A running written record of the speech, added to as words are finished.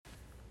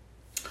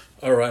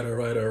All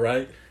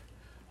right.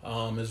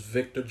 It's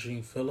Victor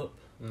Gene Phillip.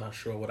 I'm not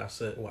sure why I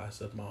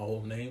said my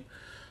whole name.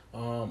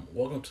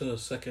 Welcome to the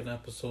second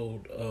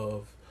episode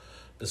of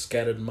The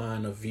Scattered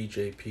Mind of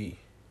VJP.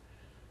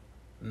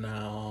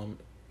 Now,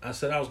 I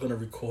said I was gonna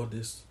record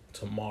this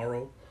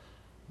tomorrow,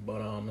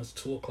 but it's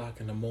 2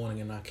 o'clock in the morning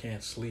and I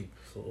can't sleep,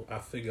 so I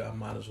figure I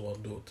might as well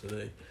do it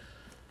today.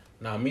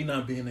 Now, me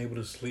not being able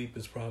to sleep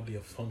is probably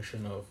a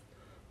function of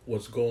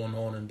what's going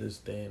on in this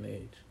day and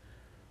age.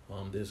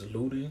 There's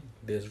looting,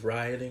 there's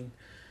rioting,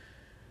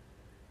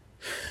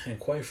 and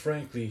quite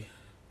frankly,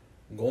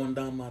 going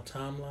down my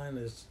timeline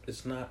is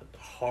it's not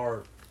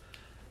hard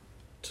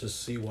to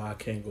see why I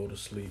can't go to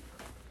sleep.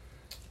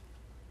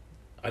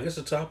 I guess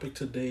the topic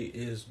today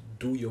is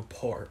do your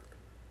part.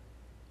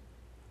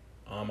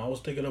 I was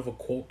thinking of a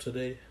quote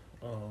today,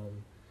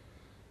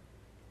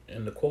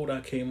 and the quote I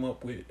came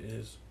up with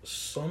is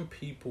some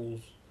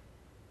people's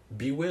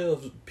beware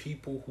of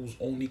people whose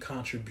only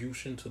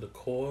contribution to the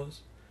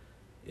cause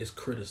is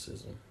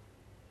criticism.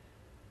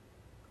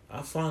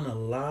 I find a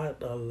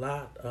lot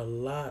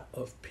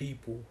of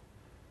people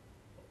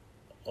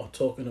are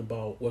talking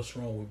about what's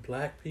wrong with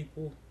black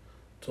people,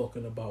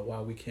 talking about why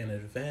we can't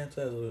advance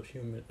as a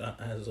human,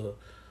 as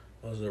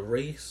a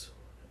race,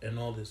 and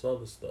all this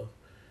other stuff.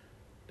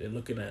 They're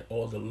looking at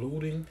all the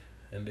looting,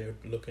 and they're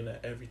looking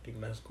at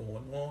everything that's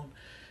going on,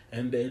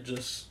 and they're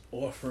just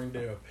offering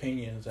their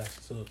opinions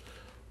as to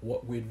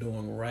what we're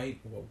doing right,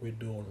 what we're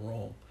doing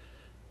wrong.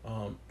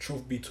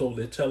 Truth be told,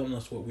 they're telling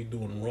us what we're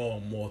doing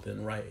wrong more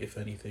than right, if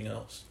anything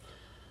else.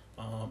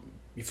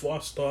 Before I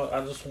start,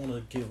 I just want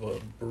to give a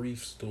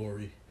brief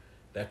story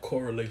that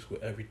correlates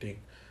with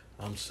everything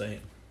I'm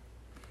saying.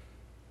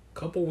 A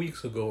couple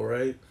weeks ago,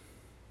 right?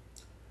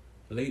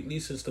 Lately,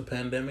 since the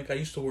pandemic, I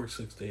used to work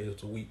 6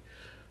 days a week,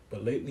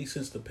 but lately,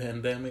 since the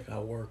pandemic, I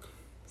work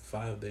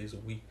 5 days a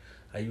week.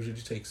 I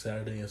usually take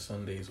Saturday and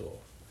Sundays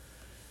off.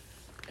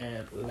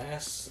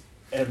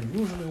 And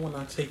usually when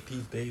I take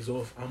these days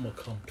off, I'm a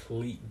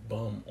complete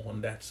bum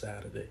on that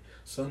Saturday.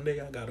 Sunday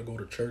I gotta go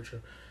to church,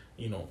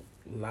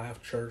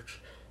 live church.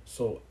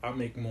 So I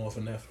make more of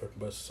an effort.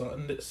 But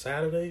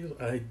Saturdays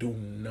I do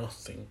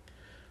nothing.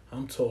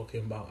 I'm talking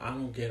about I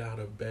don't get out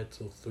of bed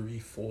till 3,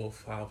 4,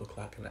 5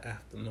 o'clock in the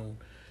afternoon.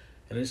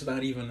 And it's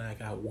not even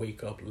like I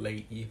wake up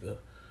late either.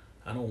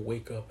 I don't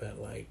wake up at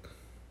like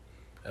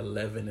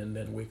 11 and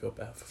then wake up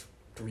at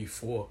 3,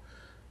 4.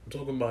 I'm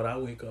talking about I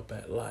wake up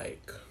at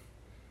like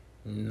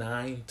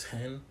 9,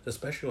 10,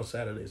 especially on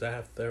Saturdays. I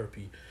have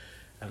therapy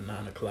at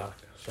 9 o'clock.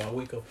 So I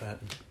wake up at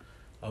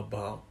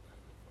about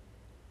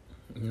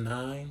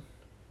 9,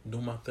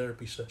 do my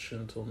therapy session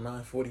until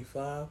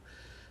 9:45,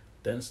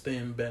 then stay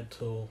in bed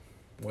till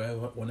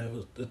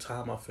whenever the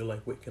time I feel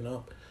like waking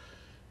up.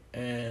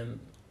 And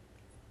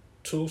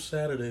 2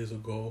 Saturdays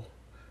ago,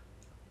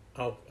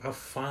 I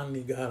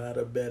finally got out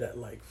of bed at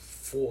like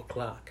 4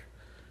 o'clock.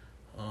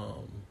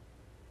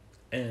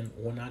 And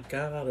when I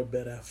got out of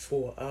bed at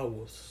 4, I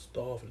was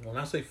starving. When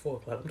I say 4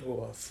 o'clock, I'm talking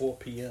about 4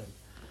 p.m.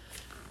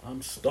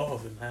 I'm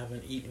starving. I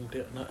haven't eaten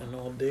nothing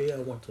all day. I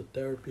went to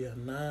therapy at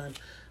 9.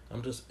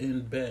 I'm just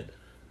in bed,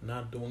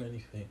 not doing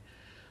anything.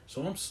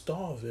 So I'm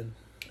starving.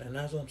 And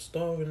as I'm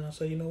starving, I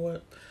say, you know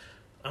what?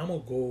 I'm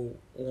going to go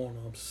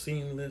on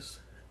Seamless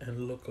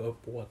and look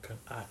up what can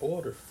I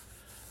order.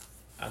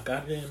 I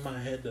got it in my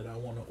head that I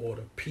want to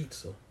order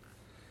pizza.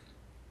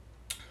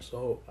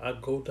 So I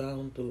go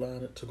down the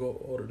line to go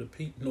order the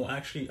pizza. No,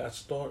 actually, I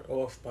start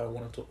off by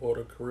wanting to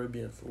order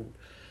Caribbean food.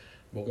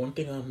 But one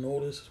thing I've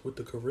noticed with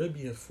the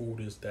Caribbean food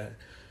is that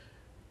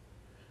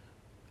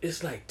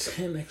it's like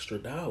 $10 extra.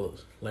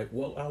 Like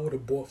what I would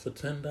have bought for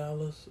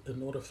 $10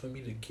 in order for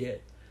me to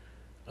get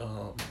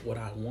what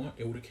I want,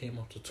 it would have came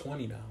up to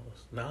 $20.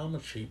 Now I'm a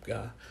cheap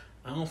guy.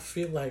 I don't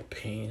feel like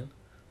paying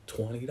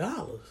 $20.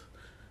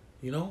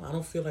 I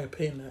don't feel like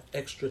paying that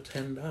extra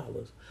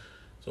 $10.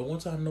 So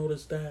once I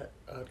noticed that,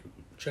 I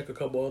check a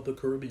couple other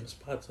Caribbean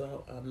spots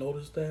out. I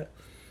noticed that.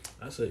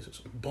 I say,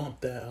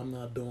 bump that. I'm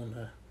not doing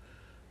that.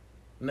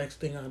 Next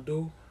thing I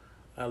do,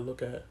 I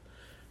look at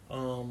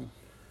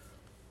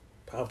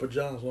Papa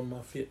John's, one of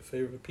my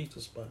favorite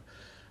pizza spots.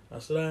 I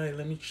said, all right,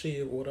 let me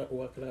see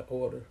what can I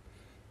order.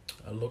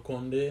 I look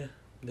on there.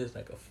 There's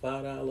like a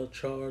 $5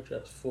 charge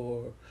that's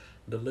for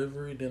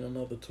delivery, then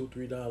another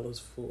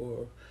 $2-3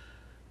 for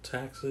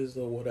taxes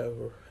or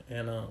whatever,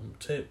 and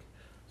tip.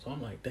 So I'm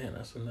like, damn,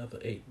 that's another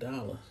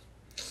 $8.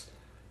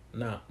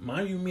 Now,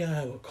 mind you, I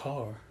have a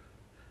car.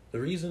 The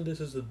reason this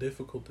is a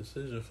difficult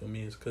decision for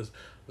me is because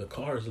the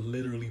car is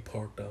literally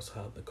parked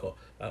outside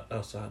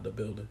the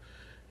building.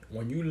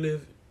 When you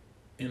live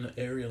in an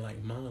area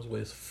like mine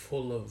where it's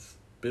full of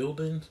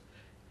buildings,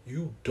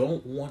 you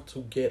don't want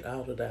to get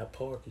out of that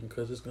parking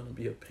because it's gonna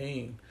be a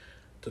pain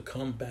to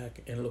come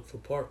back and look for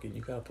parking.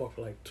 You gotta park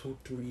like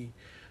 2-3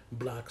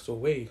 blocks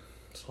away.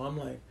 So I'm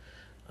like,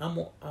 I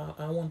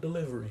want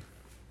delivery.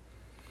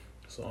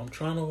 So I'm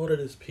trying to order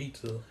this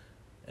pizza,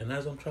 and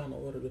as I'm trying to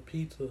order the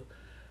pizza,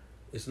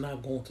 it's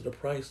not going to the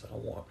price I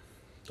want.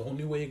 The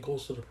only way it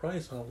goes to the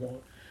price I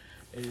want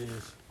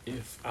is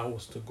if I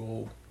was to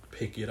go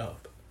pick it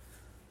up.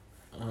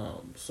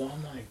 So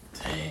I'm like,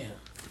 damn,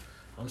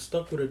 I'm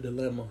stuck with a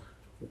dilemma.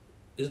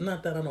 It's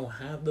not that I don't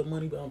have the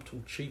money, but I'm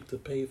too cheap to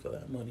pay for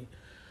that money.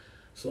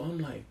 So I'm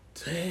like,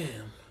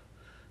 damn.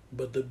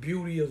 But the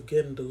beauty of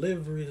getting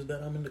delivery is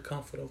that I'm in the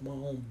comfort of my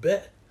own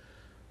bed.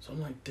 So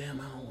I'm like, damn,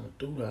 I don't want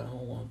to do that. I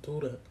don't want to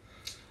do that.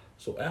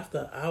 So after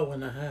an hour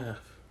and a half,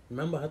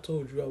 remember I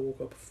told you I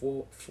woke up at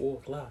 4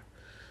 o'clock.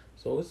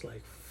 So it's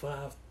like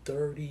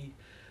 5:30,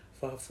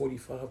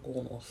 5:45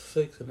 going on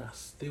 6, and I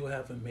still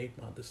haven't made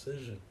my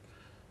decision.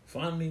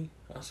 Finally,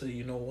 I said,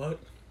 you know what?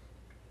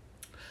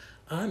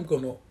 I'm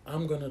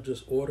gonna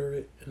just order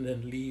it and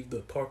then leave the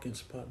parking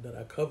spot that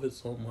I covered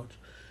so much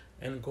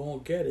and go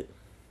and get it.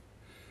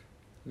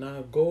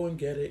 Now go and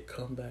get it,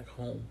 come back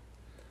home.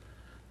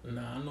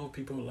 Now I know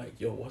people are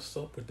like, yo, what's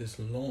up with this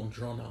long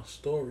drawn out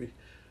story?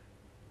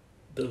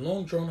 The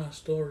long drawn out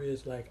story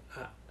is like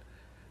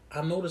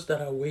I noticed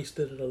that I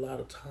wasted a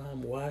lot of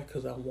time. Why?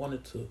 Because I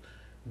wanted to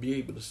be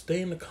able to stay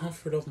in the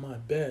comfort of my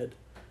bed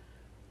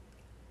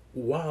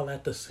while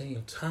at the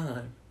same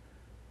time,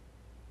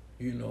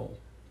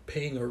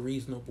 paying a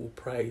reasonable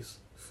price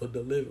for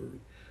delivery.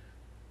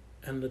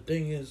 And the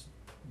thing is,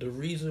 the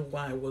reason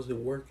why it wasn't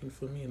working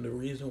for me and the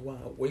reason why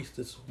I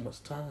wasted so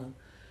much time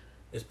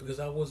is because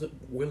I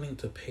wasn't willing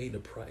to pay the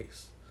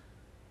price.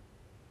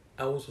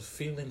 I was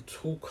feeling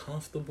too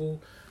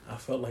comfortable. I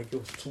felt like it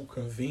was too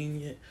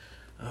convenient.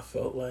 I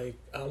felt like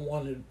I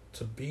wanted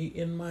to be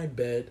in my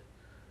bed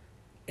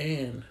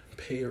and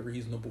pay a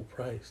reasonable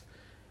price.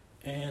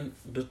 And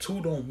the two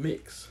don't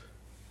mix.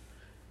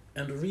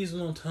 And the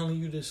reason I'm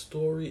telling you this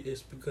story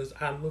is because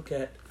I look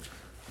at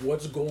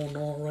what's going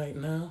on right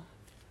now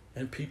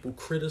and people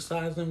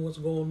criticizing what's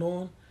going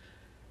on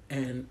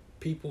and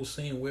people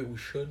saying where we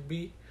should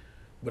be.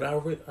 But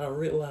I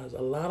realize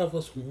a lot of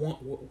us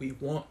want what we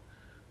want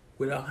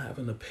without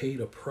having to pay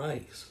the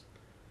price.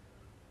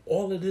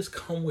 All of this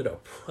come with a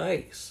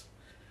price.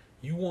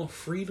 You want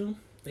freedom?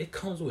 It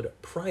comes with a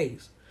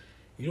price.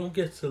 You don't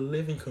get to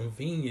live in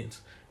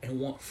convenience and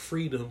want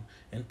freedom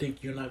and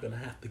think you're not going to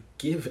have to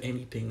give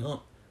anything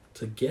up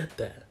to get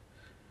that.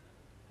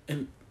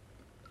 And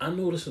I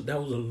noticed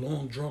that was a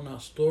long drawn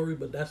out story,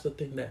 but that's the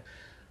thing that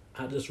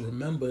I just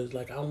remember is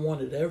like I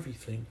wanted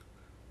everything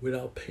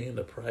without paying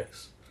the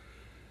price.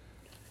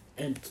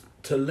 And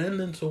to lend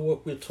into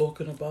what we're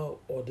talking about,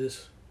 or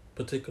this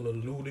particular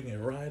looting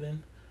and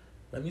rioting,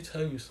 let me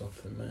tell you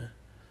something, man.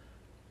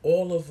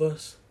 All of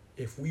us,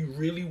 if we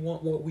really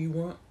want what we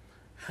want,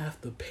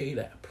 have to pay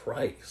that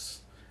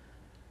price.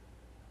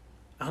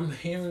 I'm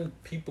hearing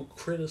people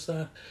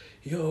criticize,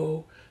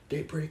 yo,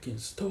 they breaking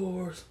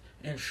stores.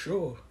 And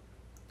sure,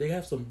 they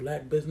have some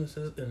black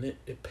businesses, and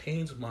it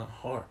pains my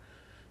heart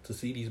to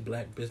see these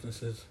black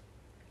businesses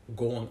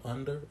going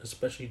under,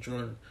 especially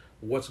during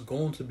what's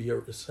going to be a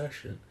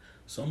recession.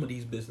 Some of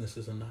these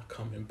businesses are not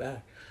coming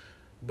back.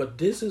 But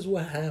this is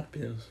what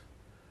happens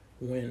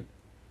when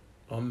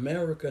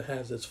America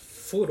has its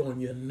foot on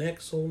your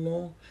neck so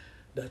long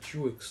that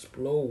you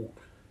explode.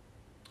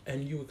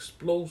 And you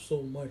explode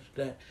so much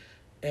that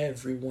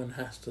everyone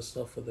has to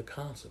suffer the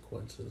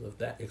consequences of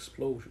that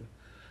explosion.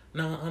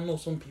 Now, I know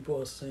some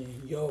people are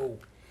saying, yo,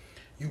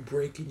 you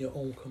breaking your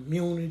own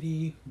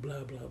community,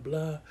 blah, blah,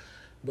 blah.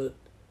 But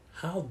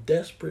how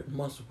desperate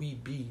must we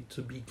be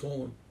to be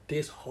going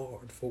this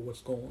hard for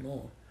what's going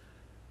on?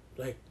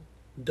 Like,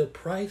 the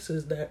price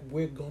is that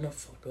we're gonna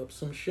fuck up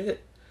some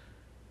shit.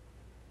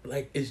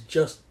 Like, it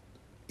just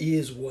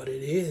is what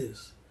it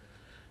is.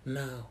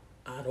 Now,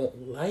 I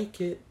don't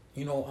like it.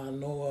 I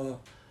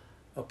know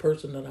a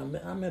person that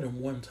I met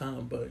him one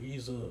time, but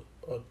he's a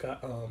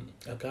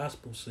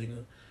gospel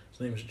singer. His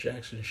name is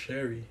Jackson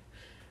Sherry,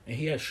 and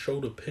he had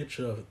showed a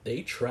picture of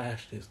they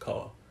trashed his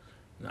car.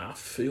 Now I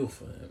feel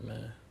for him,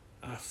 man.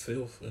 I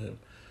feel for him,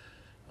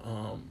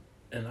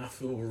 and I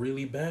feel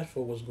really bad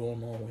for what's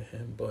going on with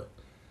him. But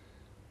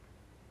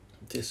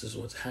this is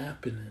what's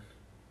happening.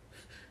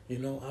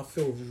 I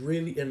feel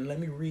really, and let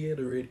me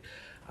reiterate,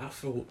 I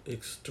feel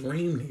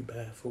extremely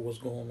bad for what's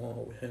going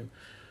on with him.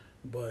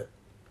 But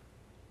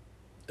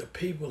the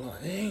people are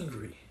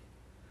angry.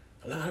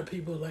 A lot of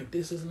people are like,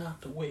 this is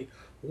not the way.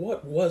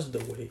 What was the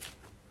way?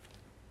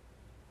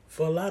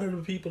 For a lot of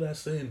the people that's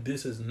saying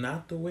this is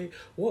not the way,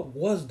 what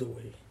was the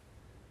way?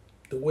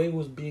 The way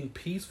was being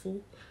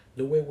peaceful.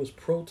 The way was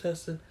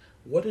protesting.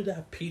 What did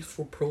that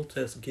peaceful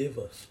protest give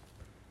us?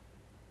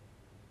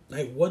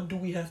 Like, what do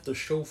we have to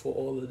show for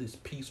all of this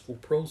peaceful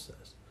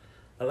process?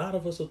 A lot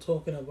of us are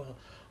talking about,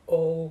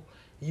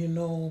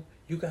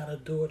 you gotta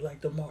do it like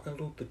the Martin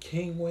Luther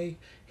King way.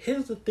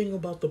 Here's the thing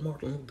about the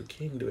Martin Luther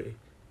King way.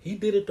 He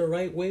did it the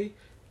right way.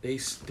 They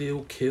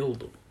still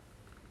killed him.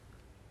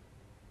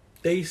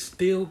 They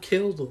still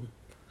killed him.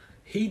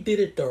 He did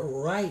it the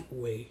right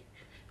way,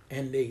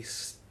 and they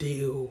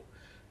still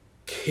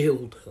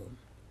killed him.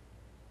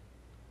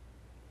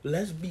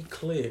 Let's be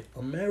clear.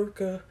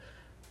 America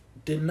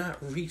did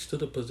not reach to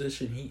the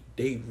position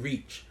they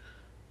reached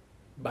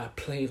by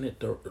playing it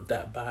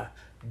by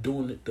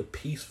doing it the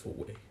peaceful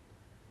way.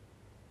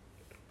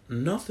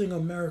 Nothing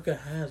America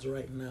has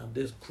right now,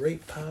 this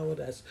great power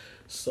that's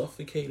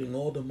suffocating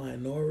all the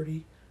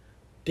minority,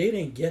 they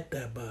didn't get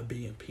that by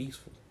being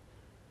peaceful.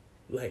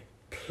 Like,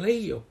 play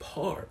your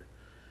part.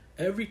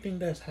 Everything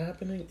that's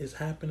happening is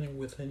happening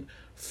within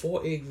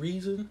for a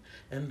reason,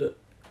 and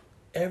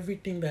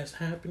everything that's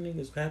happening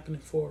is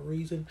happening for a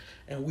reason,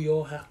 and we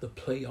all have to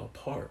play our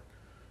part.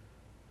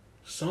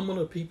 Some of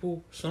the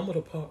people's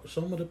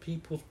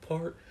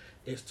part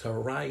is to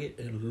riot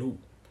and loot.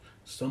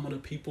 Some of the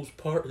people's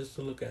part is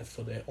to look at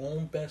for their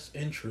own best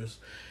interest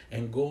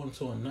and go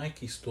into a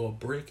Nike store,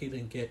 break it,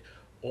 and get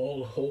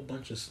a whole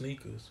bunch of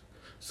sneakers.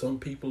 Some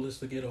people is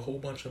to get a whole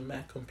bunch of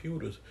Mac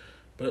computers.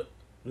 But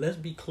let's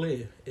be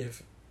clear,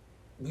 if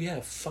we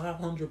have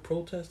 500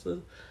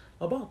 protesters,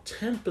 about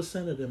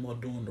 10% of them are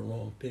doing the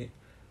wrong thing.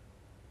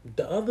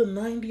 The other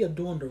 90 are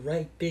doing the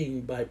right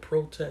thing by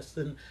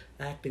protesting,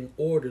 acting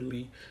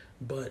orderly,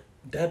 but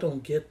that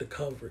don't get the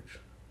coverage.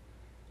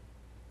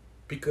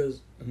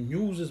 Because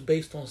news is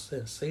based on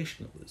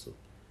sensationalism.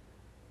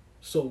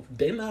 So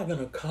they're not going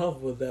to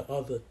cover the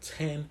other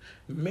 10,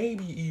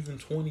 maybe even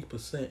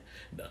 20%.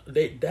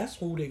 That's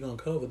who they're going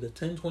to cover. The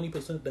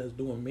 10-20% that's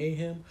doing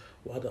mayhem,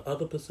 while the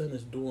other percent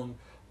is doing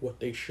what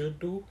they should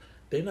do.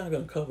 They're not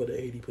going to cover the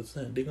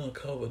 80%. They're going to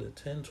cover the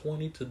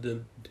 10-20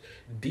 to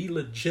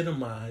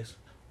delegitimize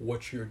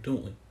what you're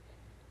doing.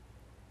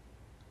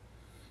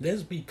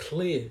 Let's be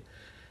clear.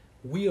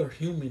 We are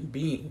human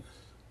beings.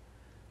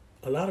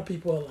 A lot of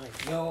people are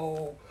like,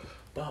 yo,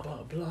 blah,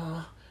 blah,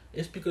 blah.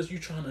 It's because you're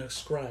trying to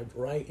ascribe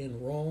right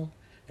and wrong,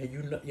 and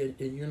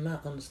you're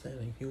not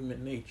understanding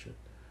human nature.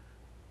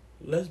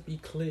 Let's be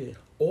clear.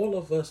 All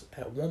of us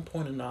at one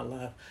point in our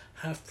life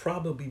have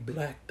probably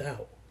blacked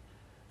out.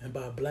 And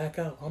by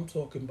blackout, I'm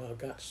talking about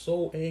got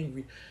so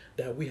angry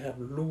that we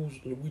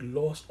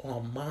lost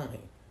our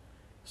mind.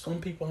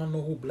 Some people I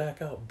know who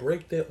black out,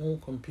 break their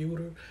own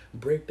computer,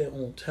 break their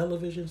own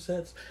television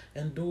sets,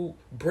 and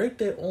break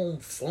their own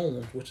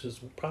phones, which is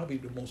probably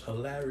the most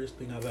hilarious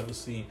thing I've ever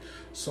seen.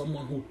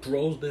 Someone who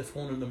throws their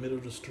phone in the middle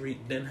of the street,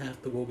 then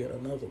have to go get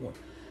another one.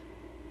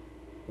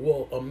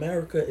 Well,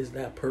 America is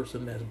that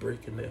person that's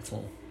breaking their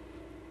phone.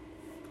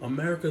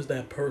 America's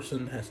that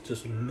person that's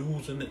just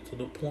losing it to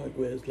the point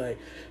where it's like,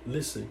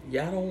 listen,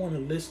 y'all don't want to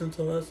listen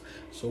to us,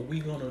 so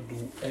we're going to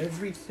do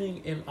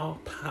everything in our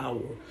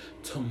power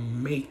to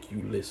make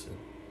you listen.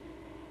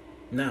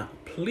 Now,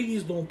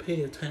 please don't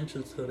pay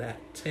attention to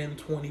that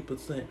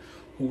 10-20%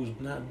 who's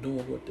not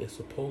doing what they're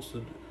supposed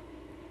to do.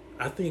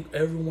 I think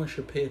everyone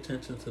should pay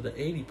attention to the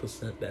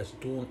 80% that's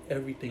doing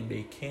everything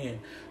they can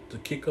to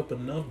kick up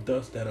enough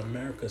dust that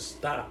America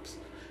stops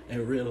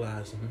and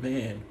realize,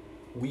 man,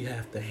 we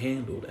have to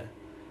handle that.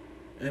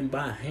 And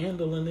by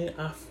handling it,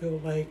 I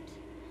feel like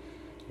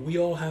we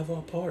all have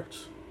our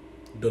parts.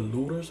 The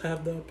looters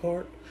have their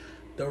part.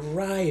 The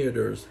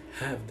rioters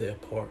have their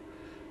part.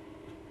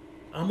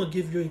 I'm going to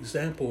give you an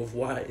example of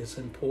why it's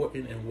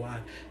important and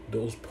why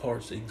those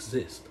parts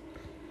exist.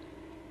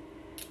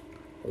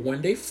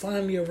 When they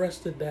finally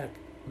arrested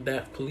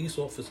that police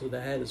officer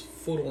that had his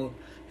foot on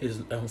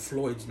his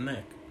Floyd's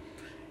neck,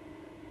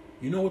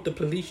 you know what the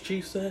police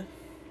chief said?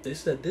 They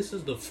said this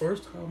is the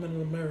first time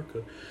in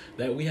America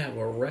that we have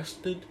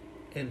arrested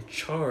and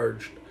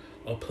charged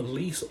a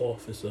police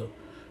officer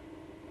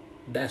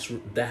that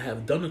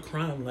have done a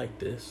crime like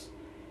this.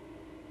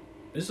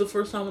 This is the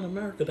first time in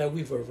America that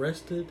we've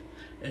arrested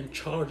and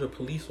charged a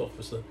police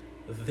officer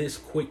this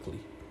quickly.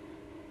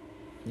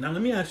 Now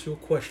let me ask you a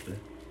question.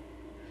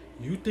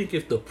 You think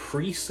if they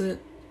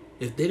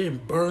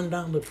didn't burn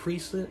down the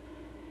precinct,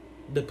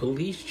 the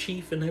police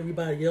chief and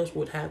everybody else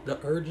would have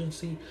the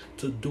urgency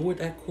to do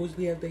it as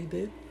quickly as they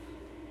did?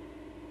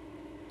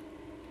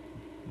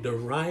 The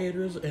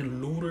rioters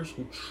and looters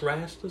who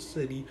trashed the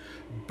city,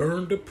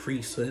 burned the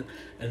precinct,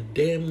 and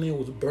damn near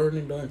was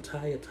burning the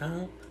entire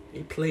town,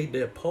 they played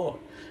their part.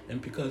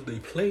 And because they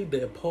played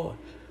their part,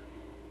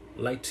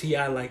 like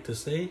T.I. like to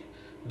say,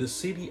 the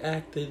city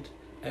acted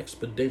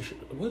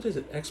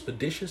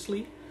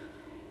expeditiously?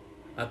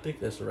 I think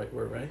that's the right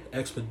word, right?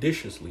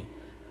 Expeditiously.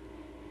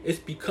 It's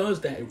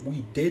because that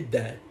we did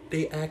that.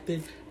 They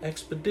acted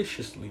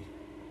expeditiously.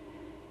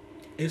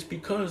 It's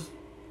because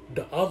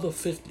the other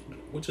 50,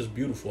 which is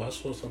beautiful. I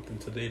saw something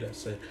today that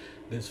said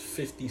there's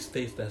 50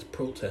 states that's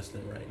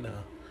protesting right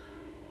now.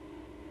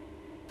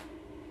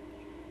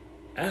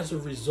 As a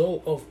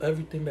result of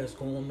everything that's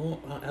going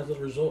on, as a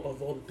result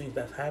of all the things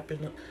that's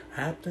happening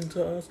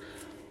to us,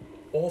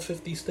 all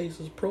 50 states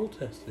is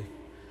protesting.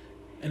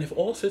 And if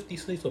all 50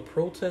 states are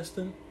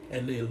protesting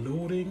and they're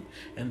looting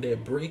and they're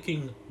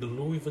breaking the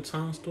Louis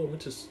Vuitton store,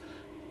 which is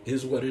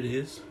what it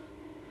is.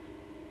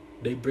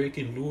 They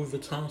breaking Louis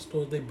Vuitton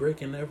stores, they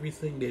breaking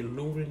everything, they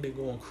looting, they're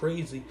going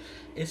crazy.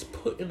 It's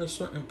putting a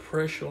certain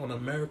pressure on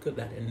America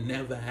that it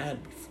never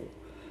had before.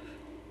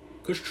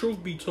 Because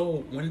truth be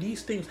told, when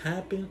these things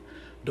happen,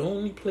 the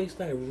only place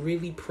that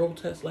really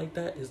protests like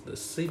that is the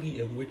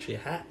city in which it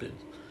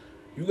happens.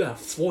 You got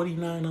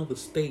 49 other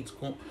states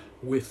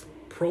with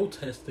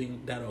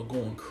protesting that are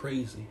going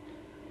crazy.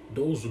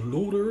 Those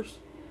looters,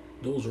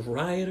 those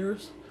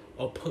rioters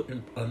are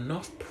putting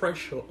enough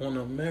pressure on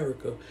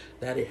America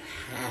that it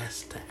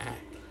has to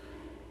act.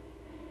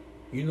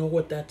 You know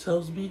what that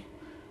tells me?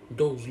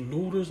 Those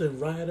looters and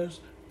rioters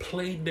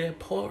played their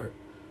part.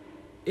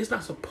 It's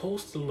not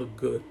supposed to look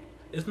good.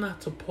 It's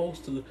not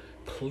supposed to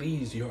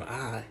please your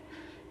eye.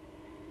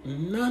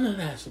 None of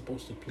that's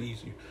supposed to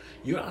please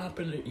you.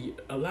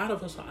 A lot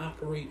of us are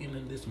operating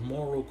in this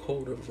moral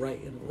code of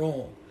right and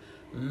wrong.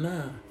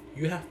 Nah,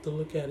 you have to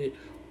look at it.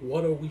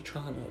 What are we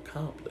trying to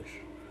accomplish?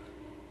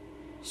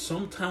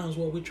 Sometimes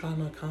what we're trying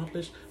to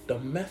accomplish, the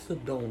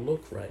method don't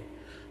look right.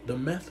 The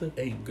method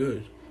ain't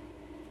good.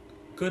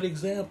 Good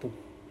example.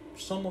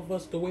 Some of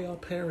us, the way our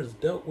parents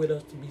dealt with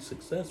us to be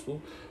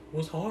successful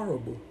was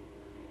horrible.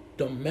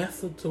 The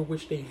method to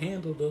which they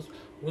handled us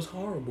was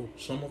horrible.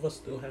 Some of us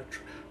still have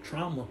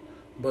trauma,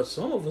 but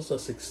some of us are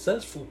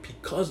successful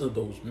because of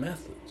those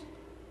methods.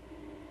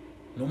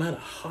 No matter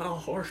how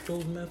harsh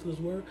those methods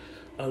were,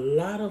 a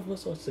lot of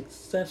us are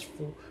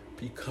successful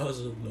because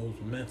of those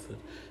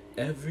methods.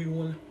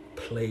 Everyone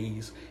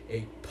plays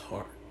a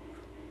part.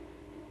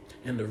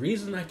 And the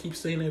reason I keep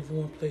saying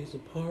everyone plays a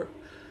part,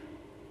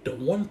 the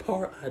one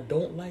part I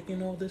don't like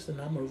in all this,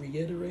 and I'm going to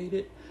reiterate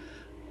it,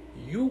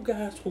 you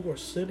guys who are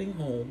sitting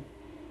home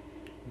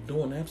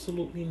doing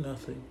absolutely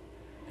nothing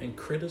and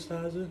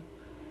criticizing,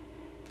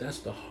 that's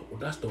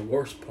the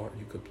worst part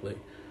you could play.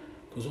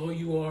 Because all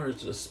you are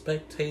is a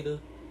spectator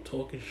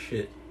talking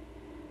shit.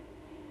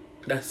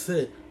 That's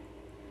it.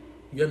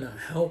 You're not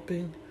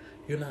helping.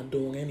 You're not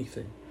doing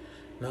anything.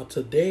 Now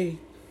today,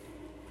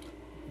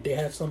 they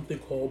had something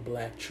called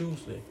Black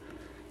Tuesday.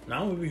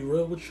 Now I'm going to be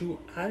real with you.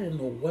 I didn't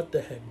know what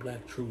the heck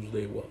Black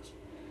Tuesday was.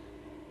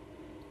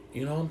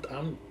 You know,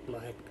 I'm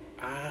like,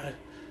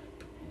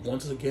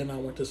 once again, I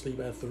went to sleep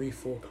at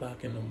 3-4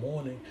 o'clock in the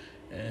morning.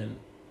 And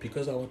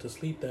because I went to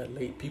sleep that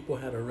late, people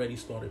had already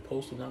started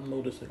posting. I'm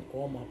noticing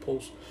all my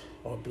posts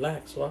are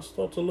black. So I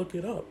start to look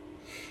it up.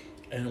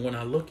 And when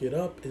I look it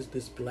up, it's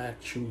this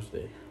Black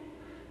Tuesday.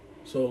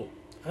 So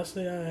I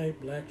say, all right,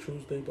 Black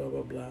Tuesday, blah,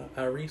 blah, blah.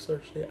 I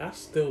researched it. I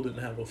still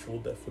didn't have a full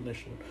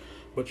definition.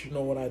 But you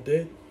know what I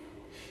did?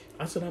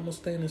 I said, I'm going to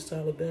stand in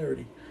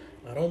solidarity.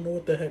 I don't know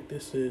what the heck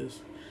this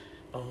is.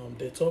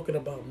 They're talking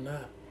about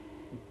not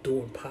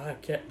doing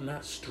podcast,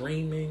 not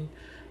streaming,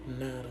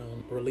 not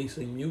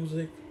releasing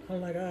music.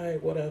 I'm like, all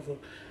right, whatever.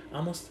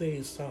 I'm going to stay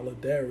in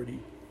solidarity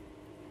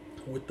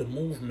with the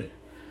movement.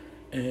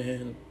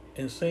 And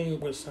in saying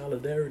with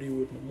solidarity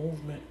with the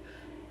movement,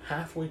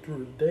 halfway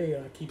through the day,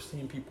 I keep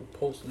seeing people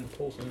posting.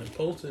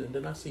 And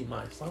then I see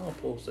my son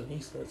post, and he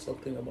said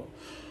something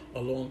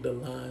along the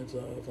lines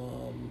of,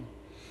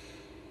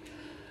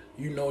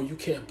 you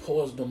can't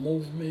pause the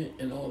movement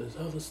and all this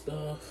other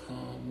stuff.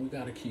 We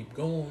got to keep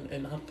going.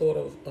 And I thought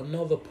of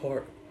another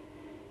part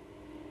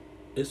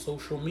is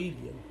social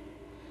media.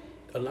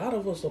 A lot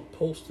of us are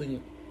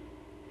posting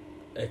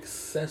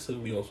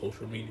excessively on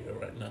social media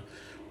right now.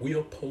 We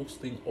are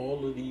posting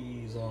all of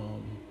these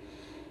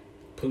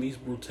police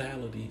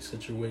brutality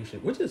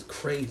situations, which is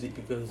crazy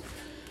because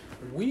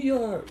we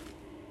are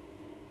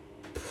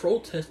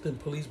protesting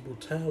police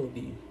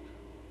brutality,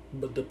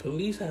 but the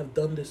police have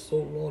done this so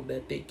long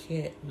that they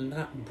can't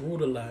not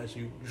brutalize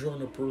you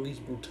during a police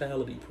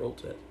brutality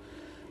protest.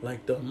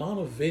 Like the amount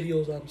of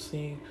videos I'm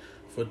seeing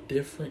for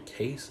different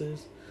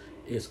cases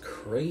is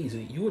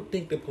crazy. You would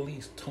think the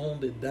police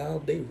toned it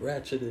down. They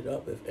ratcheted it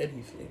up, if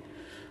anything.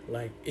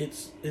 Like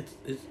it's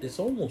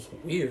almost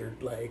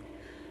weird. Like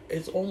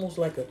it's almost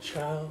like a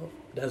child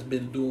that's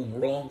been doing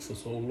wrong for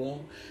so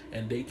long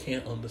and they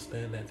can't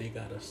understand that they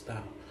gotta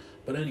stop.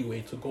 But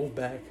anyway, to go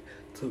back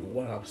to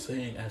what I'm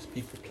saying as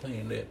people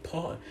playing their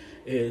part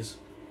is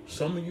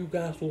some of you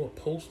guys who are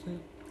posting,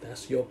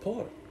 that's your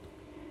part.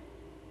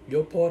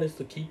 Your part is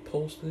to keep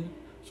posting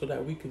so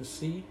that we can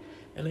see,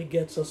 and it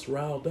gets us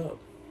riled up.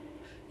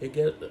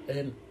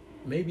 And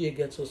maybe it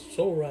gets us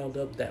so riled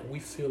up that we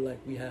feel like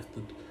we have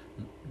to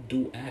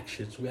do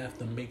actions. We have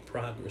to make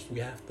progress. We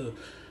have to,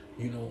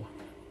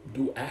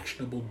 do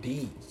actionable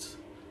deeds.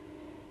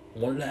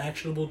 One of the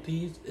actionable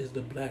deeds is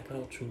the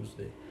Blackout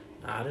Tuesday.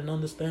 I didn't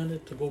understand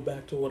it, to go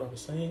back to what I'm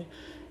saying.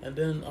 And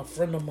then a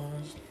friend of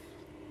mine,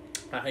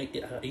 I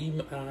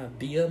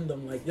DM'd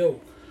them like,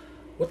 yo,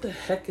 what the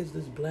heck is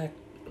this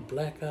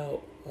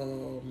blackout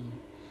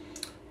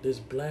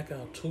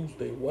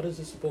Tuesday? What is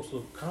it supposed to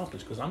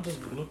accomplish? Because I'm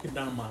just looking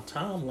down my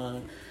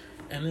timeline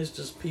and it's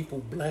just people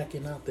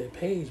blacking out their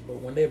page. But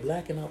when they're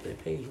blacking out their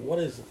page, what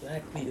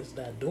exactly is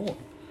that doing?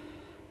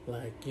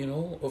 Like,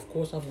 of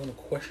course I'm going to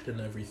question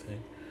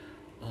everything.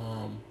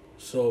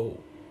 So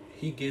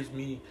he gives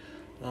me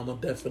a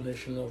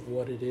definition of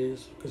what it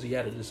is, because he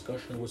had a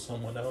discussion with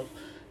someone else,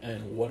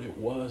 and what it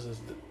was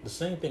is the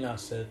same thing I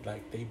said.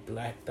 Like they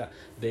blacked out,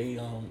 they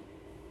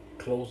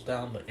closed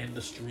down the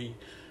industry,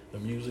 the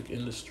music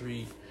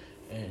industry,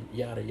 and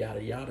yada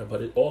yada yada.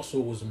 But it also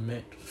was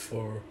meant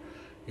for,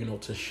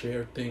 to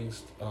share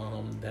things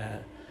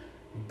that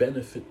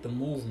benefit the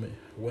movement,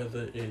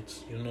 whether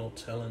it's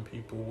telling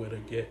people where to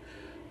get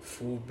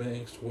food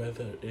banks,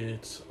 whether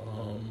it's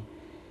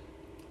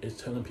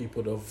it's telling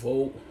people to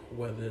vote,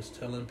 whether it's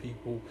telling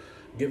people,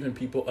 giving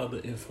people other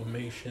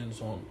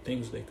informations on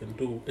things they can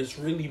do. It's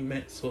really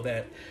meant so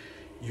that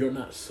you're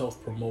not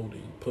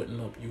self-promoting, putting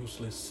up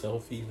useless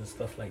selfies and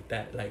stuff like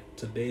that. Like,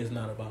 today is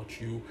not about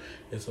you,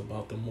 it's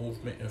about the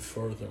movement and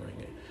furthering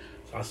it.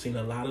 So I've seen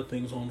a lot of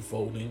things on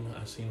voting.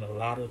 I've seen a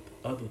lot of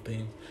other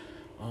things,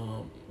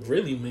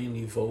 really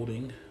mainly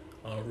voting,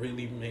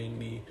 really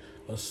mainly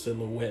a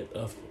silhouette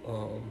of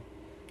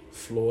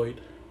Floyd.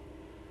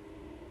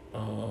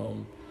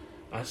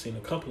 I've seen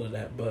a couple of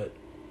that, but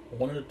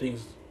one of the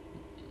things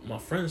my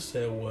friend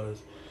said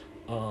was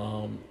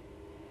to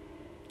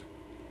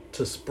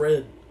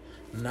spread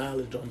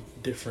knowledge on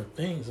different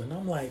things, and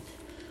I'm like,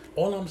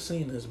 all I'm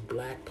seeing is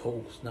black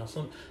posts. Now,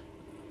 some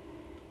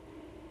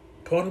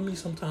part of me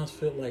sometimes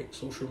feel like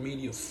social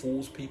media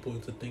fools people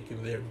into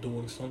thinking they're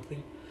doing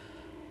something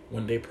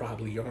when they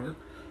probably aren't,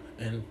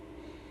 and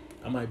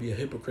I might be a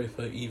hypocrite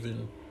for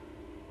even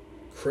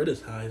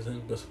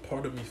criticizing, but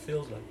part of me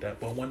feels like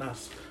that. But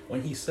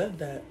when he said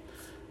that,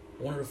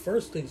 one of the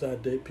first things I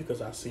did,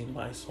 because I seen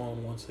my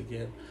song once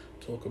again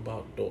talk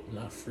about don't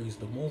not freeze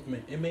the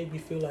movement, it made me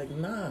feel like,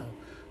 nah,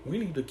 we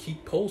need to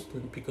keep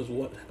posting, because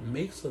what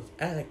makes us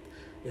act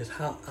is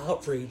how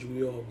outraged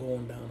we are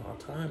going down our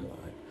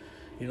timeline.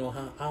 You know,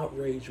 how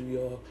outraged we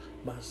are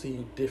by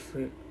seeing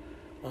different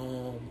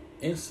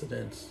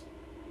incidents.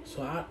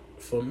 So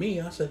for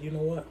me, I said, you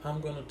know what, I'm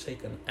gonna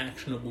take an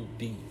actionable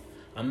deed.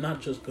 I'm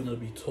not just gonna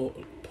be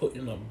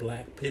putting up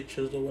black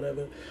pictures or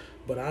whatever,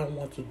 but I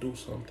want to do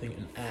something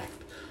and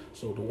act.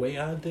 So the way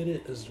I did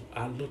it is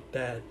I looked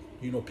at,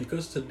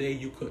 because today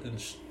you couldn't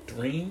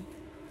stream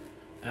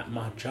at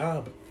my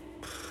job.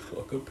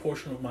 A good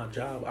portion of my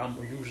job, I'm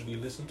usually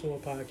listening to a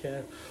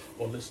podcast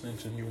or listening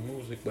to new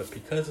music, but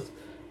because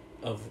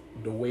of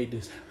the way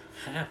this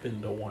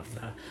happened or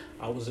whatnot,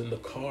 I was in the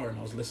car and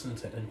I was listening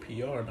to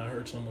NPR, and I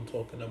heard someone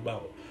talking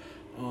about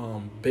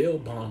bail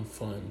bond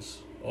funds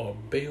or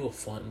bail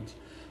funds.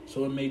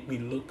 So it made me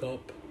look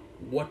up,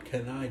 what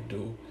can I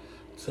do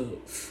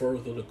to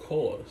further the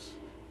cause?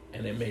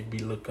 And it made me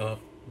look up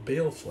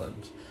bail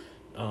funds.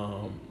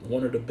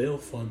 One of the bail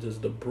funds is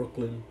the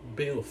Brooklyn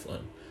Bail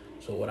Fund.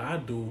 So what I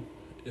do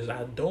is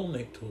I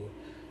donate to it.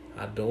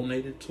 I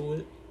donated to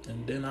it,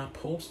 and then I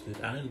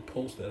posted. I didn't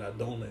post that I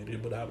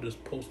donated, but I would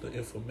just post the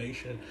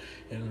information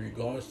in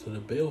regards to the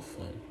bail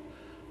fund.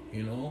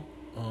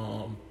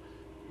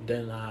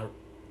 Then I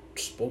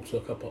spoke to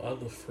a couple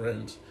other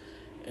friends,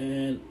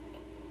 and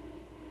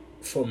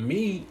for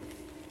me,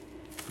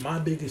 my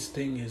biggest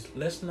thing is,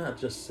 let's not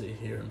just sit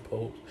here and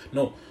post.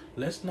 No,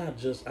 I'm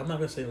not going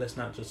to say let's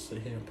not just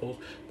sit here and post,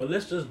 but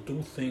let's just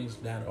do things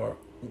that are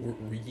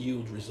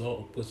yield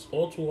results. Because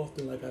all too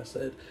often, like I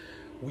said,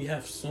 we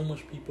have so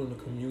much people in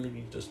the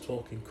community just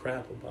talking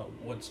crap about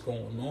what's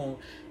going on,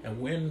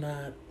 and we're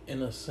not,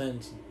 in a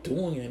sense,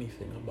 doing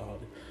anything about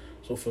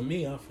it. So for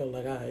me, I felt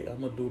like, I'm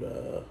going to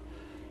do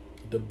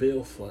the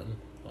bill fund.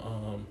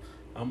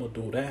 I'm going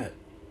to do that.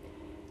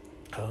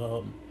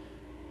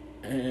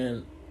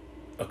 And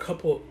a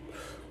couple,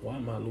 why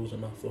am I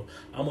losing my thought?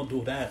 I'm going to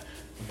do that,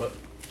 but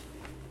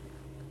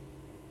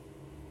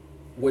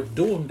with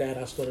doing that,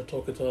 I started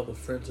talking to other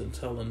friends and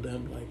telling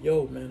them, like,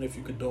 yo, man, if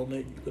you could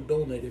donate, you could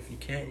donate. If you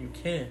can't, you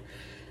can't.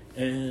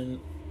 And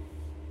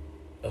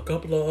a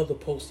couple of other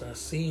posts I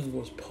seen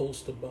was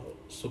posts about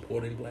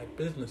supporting black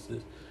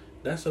businesses.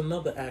 That's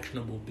another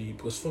actionable deed.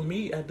 Because for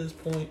me, at this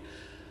point,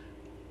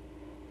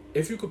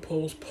 if you could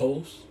post.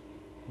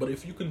 But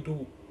if you can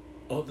do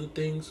other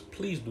things,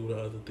 please do the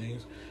other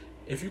things.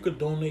 If you could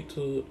donate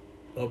to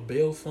a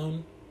bail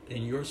fund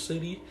in your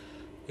city,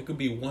 it could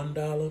be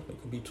 $1,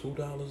 it could be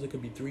 $2, it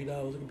could be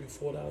 $3, it could be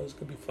 $4, it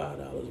could be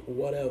 $5,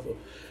 whatever.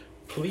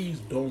 Please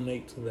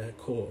donate to that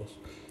cause.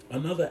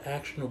 Another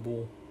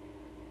actionable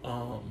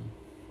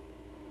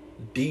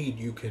deed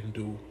you can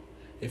do,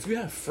 if you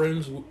have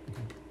friends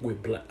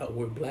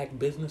with black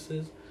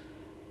businesses,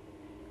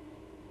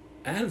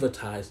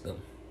 advertise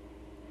them.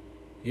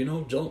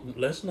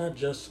 Let's not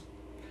just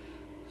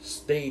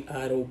stay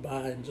idle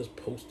by and just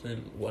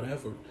posting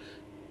whatever.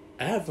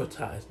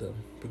 Advertise them,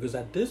 because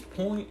at this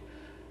point,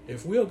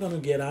 if we are gonna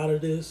get out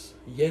of this,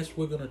 yes,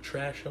 we're gonna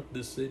trash up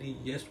the city.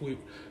 Yes,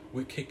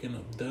 we're kicking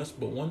up dust.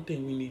 But one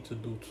thing we need to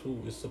do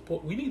too is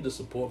support. We need to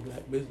support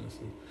black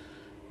businesses.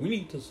 We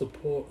need to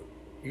support.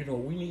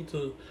 We need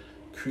to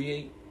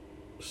create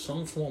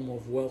some form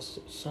of wealth,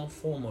 some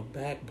form of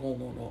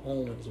backbone on our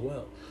own as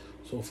well.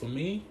 So for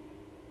me,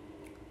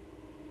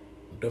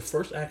 the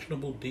first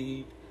actionable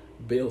deed,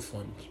 bail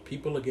funds.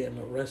 People are getting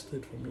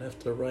arrested from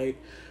left to right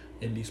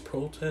in these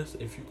protests.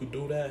 If you could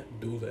do that,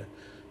 do that.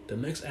 The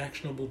next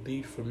actionable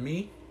deed for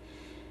me,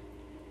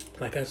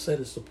 like I said,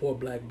 is support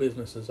black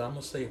businesses. I'm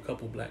going to say a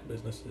couple black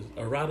businesses.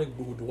 Erotic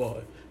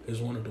Boudoir is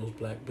one of those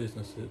black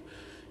businesses.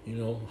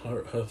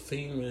 Her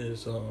theme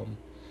is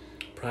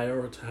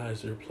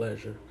prioritize your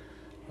pleasure.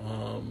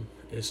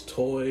 It's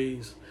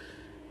toys.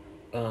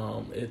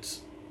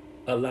 It's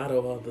a lot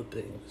of other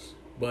things.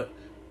 But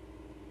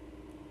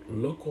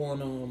look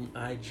on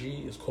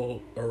IG. It's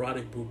called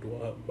Erotic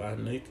Boudoir by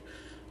Nick.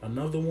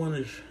 Another one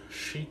is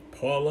Chic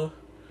Paula.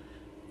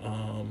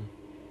 Um,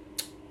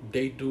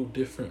 they do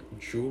different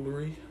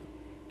jewelry.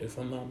 If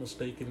I'm not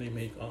mistaken, they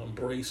make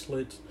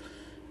bracelets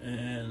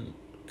and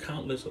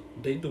countless.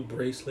 They do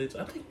bracelets.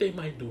 I think they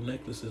might do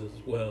necklaces as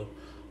well.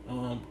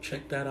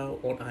 Check that out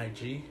on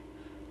IG.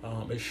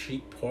 It's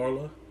Chic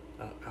Parlor.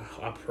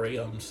 I pray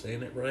I'm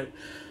saying it right.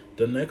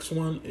 The next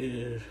one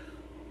is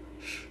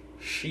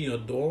Shea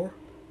Dorn.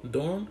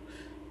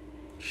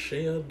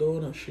 Shea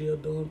Dorn or Shea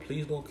Dorn.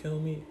 Please don't kill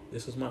me.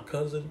 This is my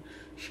cousin.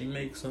 She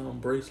makes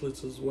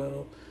bracelets as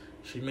well.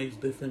 She makes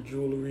different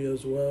jewelry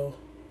as well.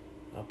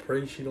 I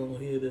pray she don't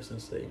hear this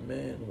and say,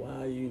 "Man,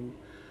 why are you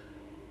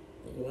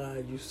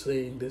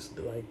saying this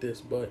like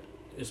this?" But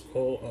it's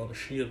called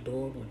Shea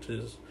Dorn, which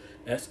is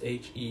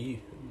SHEDORN.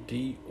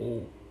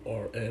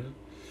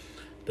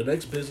 The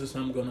next business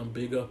I'm gonna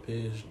big up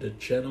is the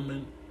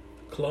Gentleman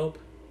Club.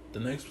 The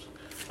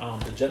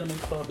Gentleman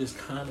Club is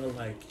kind of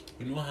like,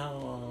 you know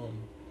how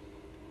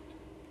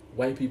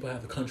white people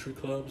have the country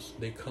clubs.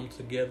 They come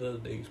together.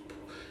 They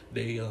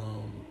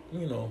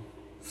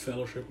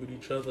fellowship with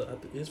each other.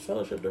 Is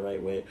fellowship the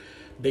right way?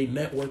 They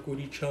network with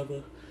each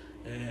other,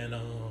 and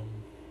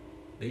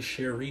they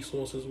share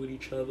resources with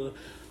each other.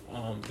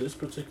 This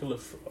particular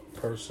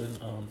person,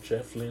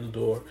 Jeff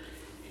Lindor,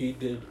 he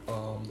did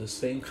the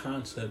same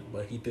concept,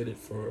 but he did it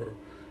for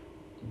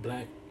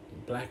black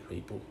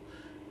people,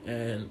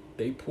 and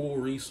they pool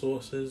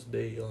resources.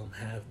 They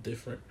have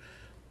different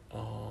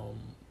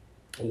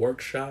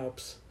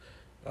workshops.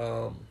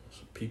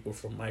 People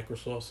from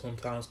Microsoft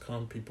sometimes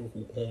come. People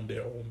who own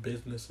their own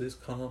businesses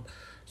come.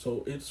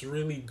 So it's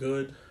really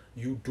good.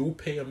 You do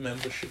pay a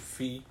membership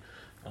fee.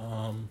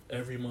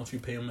 Every month you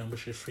pay a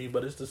membership fee,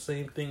 but it's the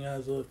same thing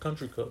as a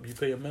country club. You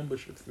pay a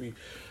membership fee,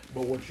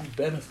 but what you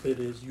benefit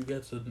is you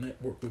get to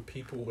network with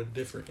people in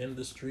different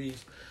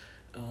industries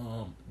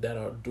that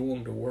are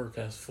doing the work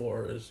as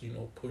far as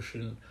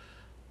pushing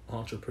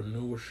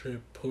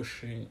entrepreneurship,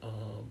 pushing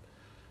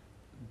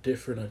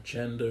different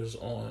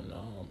agendas on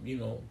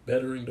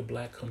bettering the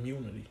black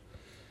community.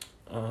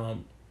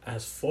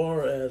 As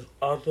far as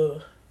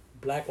other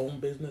black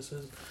owned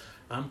businesses,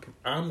 I'm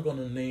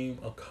gonna name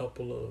a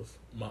couple of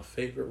my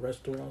favorite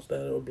restaurants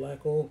that are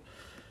black owned.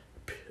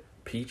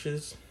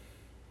 Peaches,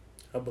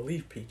 I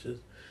believe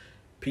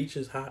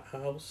Peaches Hot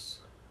House,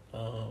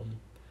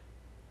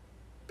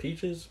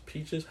 Peaches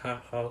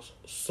Hot House.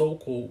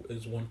 Soko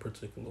is one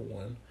particular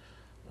one.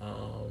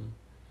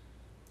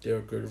 They're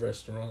a good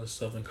restaurant.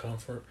 Southern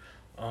Comfort.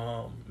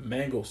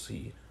 Mango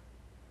Seed,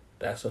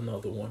 that's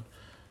another one.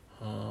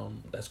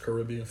 That's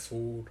Caribbean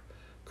food.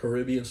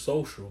 Caribbean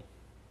Social.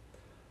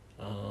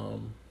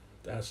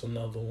 That's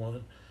another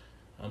one.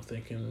 I'm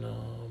thinking,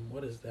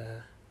 what is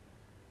that?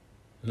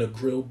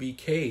 Negril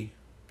BK.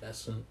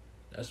 That's a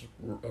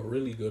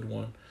really good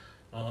one.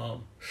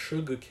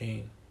 Sugar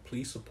Cane.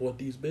 Please support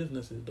these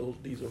businesses.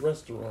 These are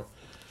restaurants.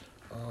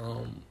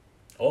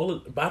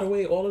 By the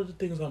way, all of the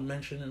things I'm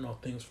mentioning are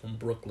things from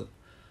Brooklyn.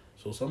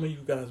 So some of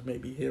you guys may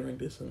be hearing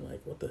this and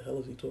like, what the hell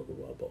is he talking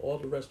about? But all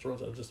the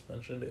restaurants I just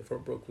mentioned, they're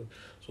from Brooklyn.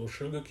 So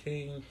Sugar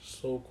Cane,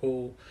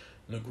 Soko,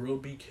 Negril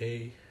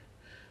BK,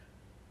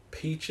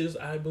 Peaches,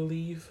 I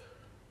believe.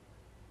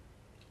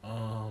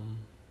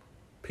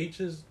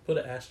 Peaches, put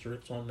an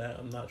asterisk on that.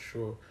 I'm not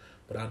sure,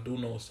 but I do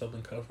know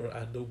Southern Comfort.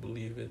 I do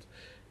believe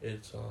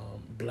it's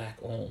black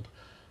owned.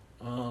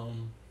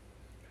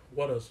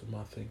 What else am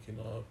I thinking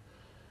of?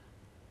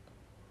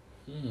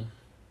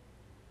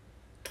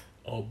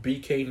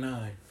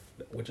 BK9,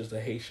 which is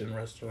a Haitian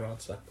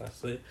restaurant, like I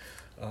said.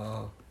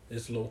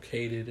 It's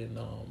located in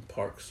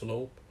Park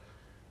Slope.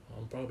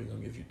 I'm probably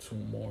gonna give you two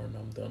more, and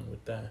I'm done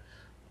with that.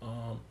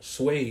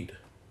 Suede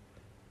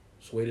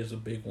is a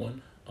big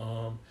one.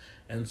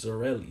 And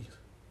Zarelli,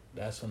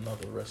 that's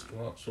another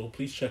restaurant. So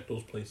please check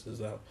those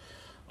places out.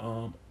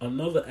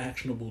 Another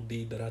actionable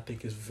deed that I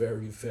think is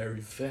very, very,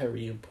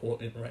 very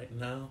important right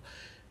now: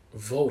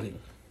 voting.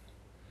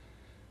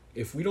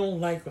 If we don't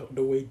like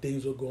the way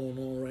things are going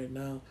on right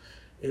now,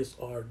 it's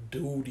our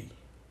duty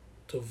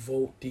to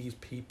vote these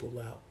people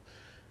out.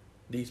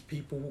 These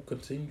people who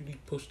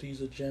continually push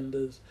these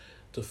agendas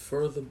to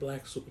further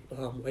black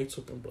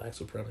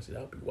supremacy.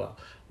 That would be wild.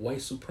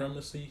 White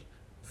supremacy.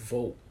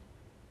 Vote.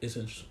 It's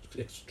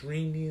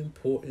extremely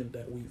important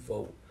that we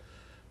vote.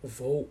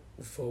 Vote,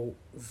 vote,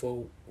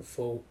 vote,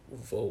 vote,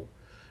 vote.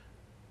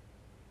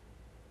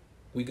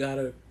 We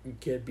gotta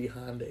get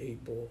behind the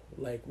eight ball.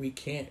 Like, we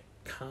can't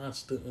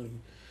constantly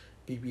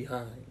be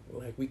behind.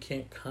 Like, we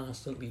can't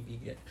constantly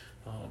be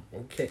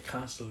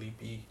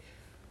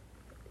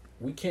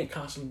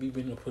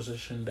in a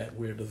position that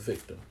we're the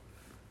victim.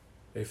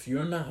 If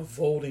you're not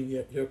voting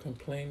yet, you're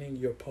complaining,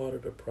 you're part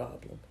of the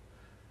problem.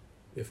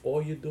 If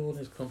all you're doing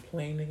is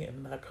complaining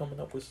and not coming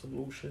up with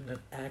solutions and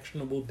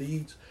actionable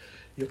deeds,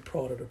 you're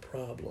part of the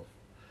problem.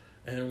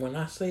 And when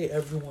I say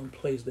everyone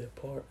plays their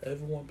part,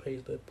 everyone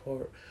plays their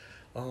part.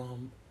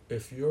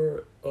 If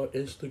you're an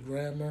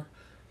Instagrammer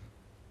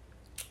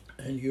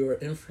and you're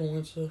an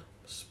influencer,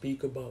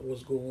 speak about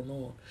what's going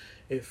on.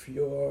 If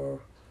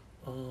you're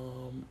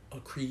a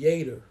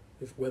creator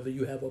if whether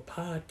you have a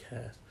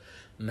podcast,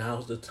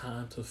 now's the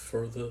time to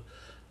further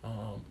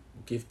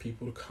give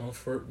people the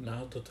comfort.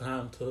 Now's the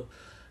time to,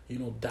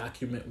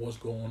 document what's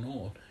going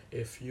on.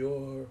 If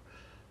you're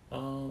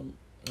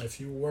if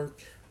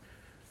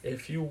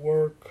you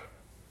work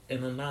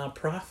in a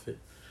nonprofit,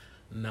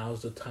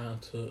 now's the time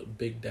to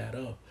big that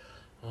up.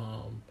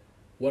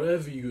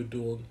 Whatever you're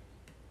doing,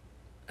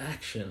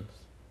 actions.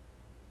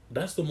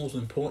 That's the most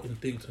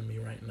important thing to me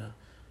right now.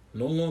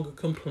 No longer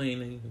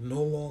complaining,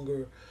 no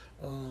longer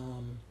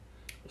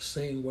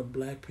saying why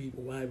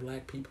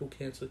black people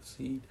can't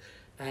succeed.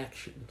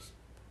 Actions.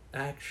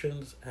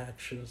 Actions,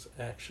 actions,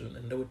 action.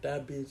 And with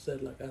that being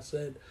said, like I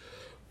said,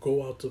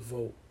 go out to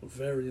vote.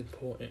 Very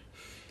important.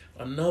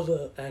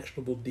 Another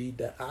actionable deed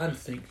that I'm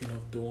thinking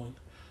of doing,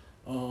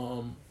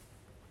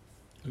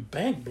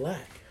 bank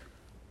black.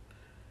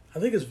 I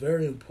think it's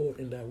very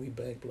important that we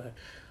bank black.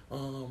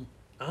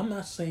 I'm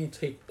not saying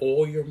take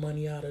all your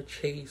money out of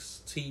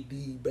Chase,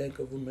 TD, Bank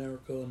of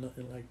America, or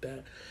nothing like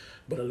that,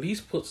 but at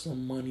least put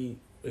some money.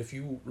 If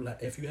you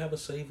have a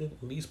saving,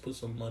 at least put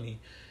some money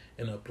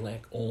in a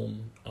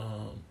black-owned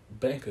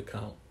bank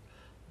account.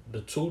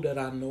 The two that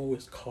I know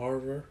is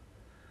Carver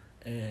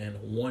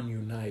and One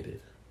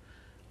United.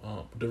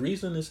 The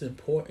reason it's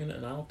important,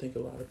 and I don't think a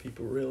lot of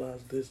people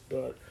realize this,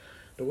 but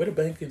the way the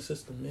banking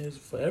system is,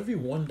 for every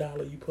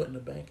 $1 you put in a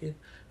bank,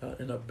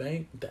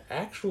 the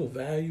actual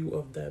value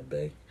of that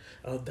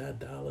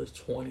dollar is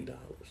 $20.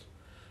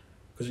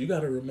 Because you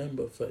got to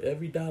remember, for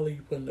every dollar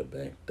you put in the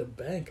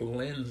bank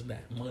lends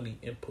that money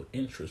and put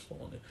interest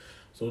on it.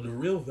 So the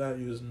real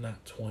value is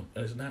not 20.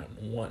 It's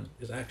not 1.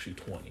 It's actually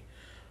 20.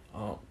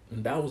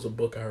 And that was a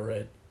book I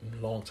read a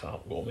long time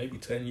ago, maybe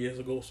 10 years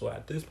ago. So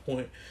at this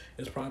point,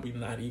 it's probably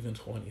not even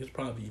 20. It's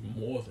probably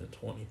more than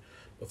 20.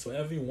 But for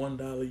every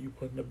 $1 you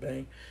put in the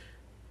bank,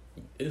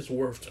 it's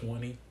worth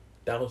 20.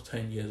 That was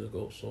 10 years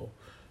ago. So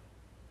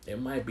it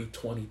might be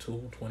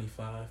 22,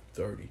 25,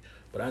 30.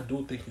 But I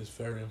do think it's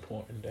very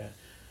important that,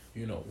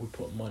 we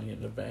put money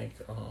in the bank,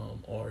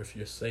 or if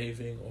you're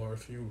saving, or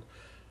if you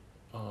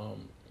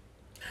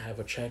have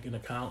a checking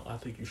account, I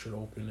think you should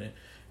open it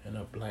in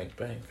a blank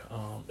bank.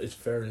 It's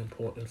very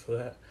important for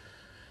that.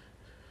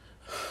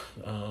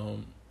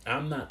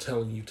 I'm not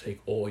telling you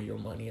take all your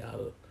money out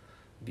of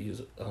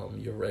these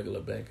your regular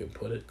bank and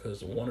put it,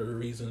 because one of the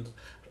reasons,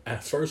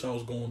 at first I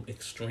was going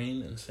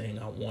extreme and saying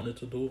I wanted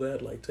to do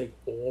that, like take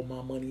all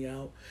my money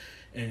out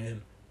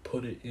and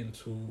put it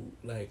into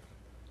like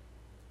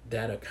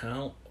that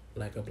account,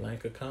 like a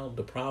blank account.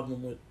 The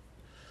problem with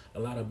a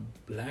lot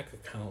of black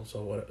accounts,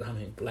 or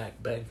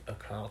black bank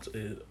accounts,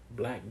 is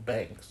black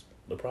banks.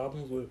 The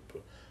problems with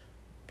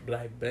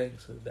black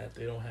banks is that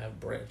they don't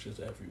have branches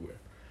everywhere.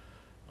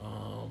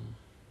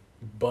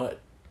 But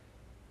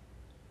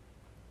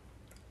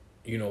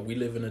we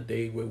live in a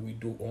day where we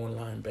do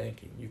online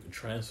banking. You can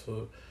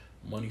transfer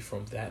money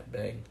from that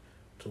bank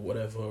to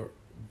whatever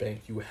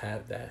bank you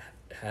have that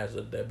has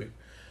a debit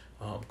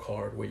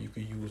card where you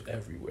can use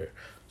everywhere.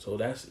 So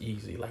that's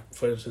easy. Like,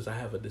 for instance, I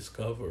have a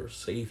Discover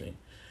saving.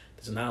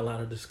 There's not a lot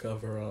of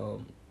Discover.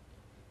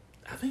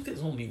 I think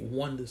there's only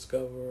one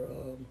Discover,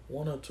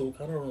 one or two,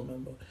 I don't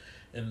remember,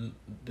 in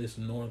this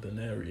northern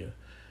area.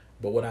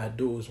 But what I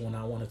do is when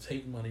I want to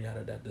take money out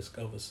of that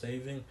Discover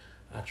saving,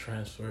 I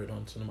transfer it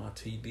onto my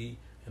TD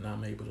and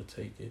I'm able to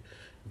take it.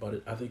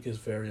 But I think it's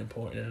very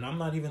important. And I'm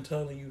not even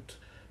telling you,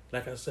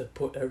 like I said,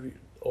 put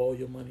all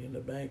your money in the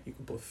bank. You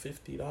can put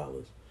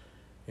 $50.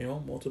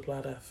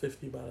 Multiply that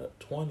 50 by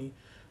 20.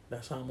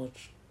 That's how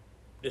much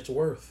it's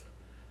worth,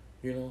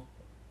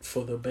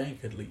 for the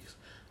bank at least.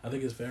 I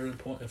think it's very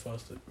important for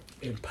us to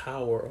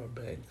empower our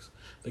banks.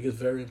 I think it's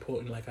very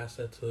important, like I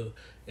said, to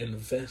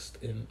invest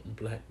in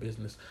black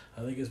business.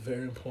 I think it's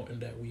very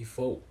important that we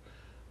vote.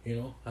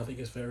 I think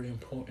it's very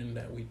important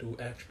that we do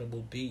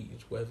actionable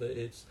deeds, whether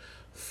it's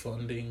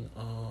funding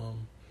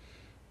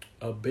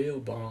a bail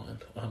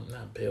bond, a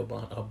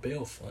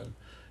bail fund,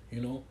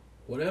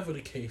 whatever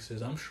the case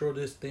is. I'm sure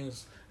there's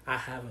things I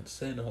haven't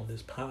said on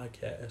this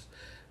podcast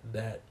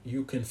that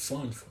you can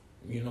fund,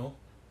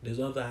 there's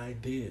other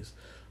ideas.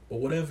 But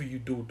whatever you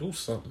do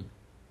something.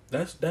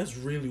 That's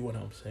really what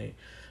I'm saying.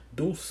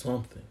 Do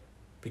something.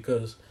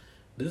 Because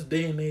this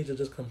day and age of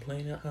just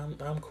complaining,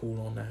 I'm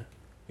cool on that.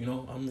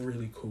 I'm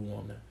really cool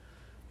on that.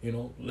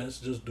 Let's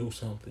just do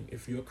something.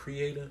 If you're a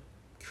creator,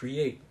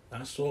 create.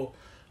 I saw,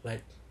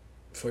 like,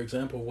 for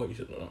example,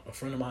 a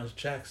friend of mine is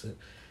Jackson.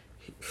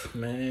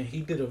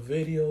 He did a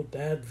video.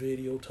 That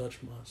video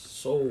touched my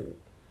soul.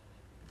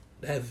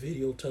 That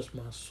video touched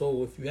my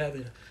soul. If you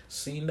haven't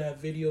seen that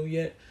video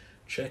yet,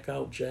 check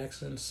out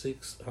Jackson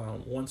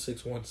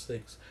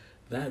 1616.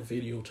 That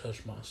video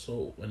touched my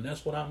soul. And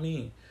that's what I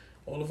mean.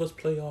 All of us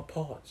play our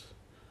parts.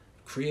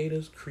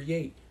 Creators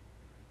create.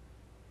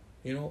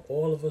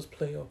 All of us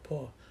play our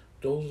part.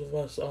 Those of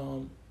us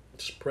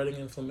spreading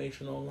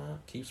information online,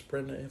 keep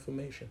spreading the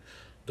information.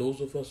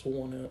 Those of us who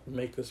want to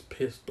make us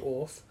pissed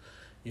off,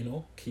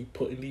 keep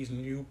putting these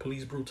new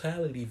police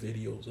brutality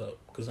videos up.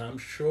 Because I'm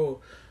sure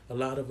A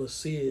lot of us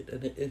see it,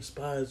 and it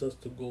inspires us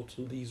to go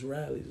to these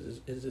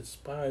rallies. It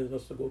inspires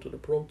us to go to the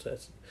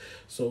protests.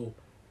 So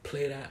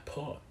play that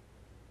part.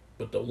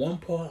 But the one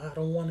part I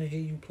don't want to hear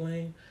you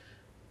playing,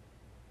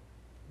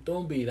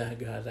 don't be that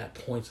guy that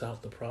points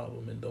out the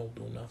problem and don't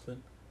do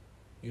nothing.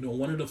 You know,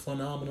 one of the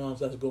phenomenons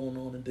that's going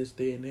on in this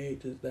day and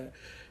age is that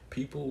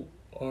people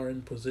are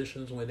in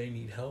positions where they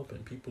need help,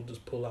 and people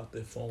just pull out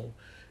their phone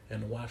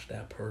and watch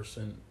that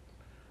person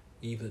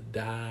either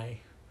die,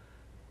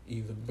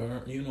 either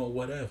burn,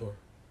 whatever.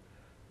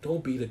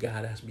 Don't be the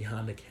guy that's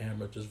behind the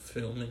camera just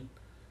filming.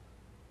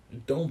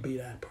 Don't be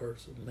that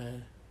person,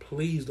 man.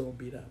 Please don't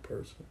be that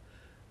person.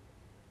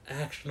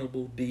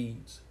 Actionable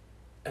deeds.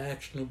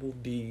 Actionable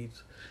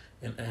deeds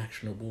and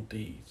actionable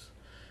deeds.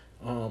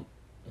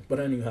 But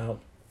anyhow,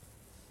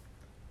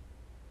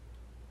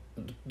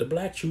 the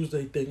Black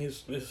Tuesday thing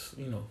is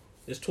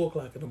it's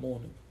 2:00 in the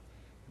morning.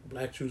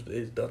 Black Tuesday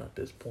is done at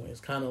this point. It's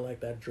kind of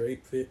like that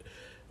Drake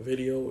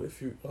video.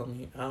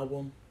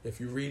 Album. If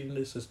you're reading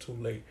this, it's too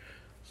late.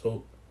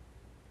 So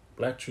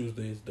Black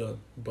Tuesday is done.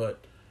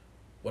 But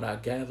what I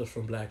gather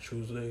from Black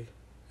Tuesday,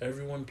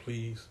 everyone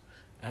please,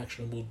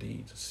 actionable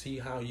deeds. See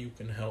how you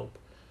can help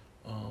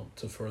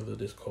to further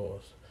this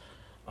cause.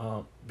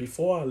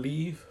 Before I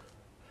leave,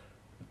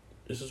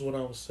 this is what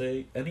I would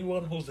say.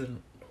 Anyone who's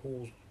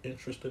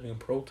interested in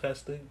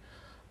protesting,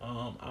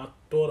 I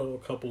thought of a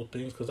couple of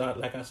things because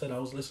I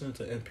was listening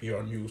to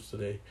NPR News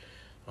today,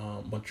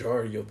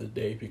 majority of the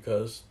day,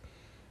 because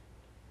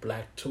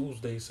Black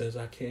Tuesday says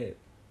I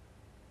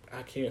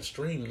can't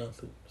stream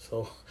nothing.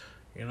 So,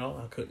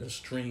 I couldn't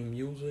stream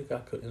music, I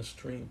couldn't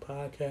stream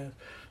podcasts.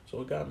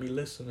 So it got me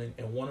listening,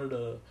 and one of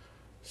the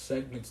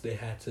segments they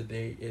had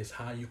today is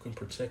how you can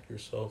protect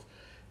yourself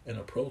in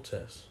a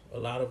protest. A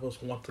lot of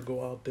us want to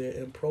go out there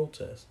and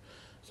protest.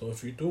 So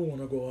if you do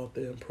want to go out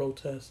there and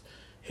protest,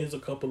 here's a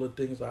couple of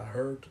things I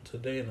heard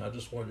today, and I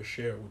just wanted to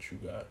share with you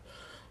guys.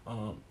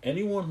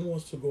 Anyone who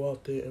wants to go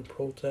out there and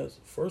protest,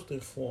 first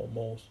and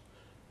foremost,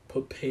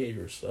 prepare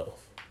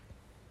yourself.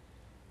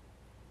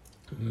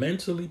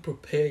 Mentally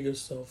prepare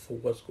yourself for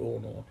what's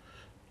going on.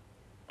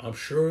 I'm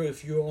sure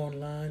if you're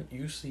online,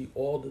 you see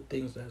all the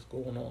things that's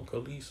going on.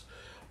 Police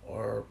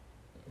are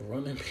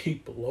running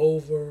people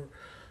over.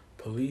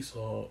 Police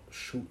are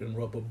shooting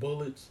rubber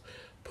bullets.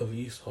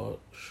 Police are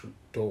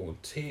throwing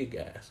tear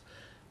gas.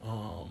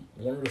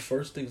 One of the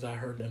first things I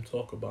heard them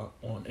talk about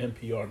on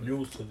NPR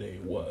News today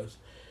was,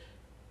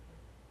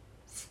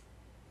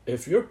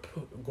 if you're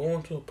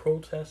going to a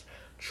protest,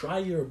 try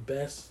your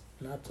best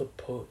not to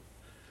put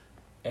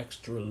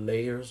extra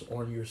layers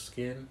on your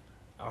skin.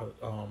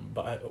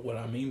 But what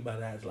I mean by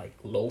that is like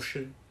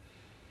lotion.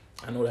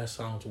 I know that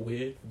sounds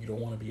weird. You don't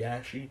want to be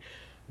ashy,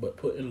 but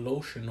putting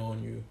lotion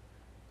on you,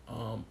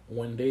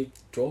 when they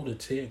throw the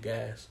tear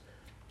gas,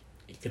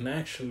 it can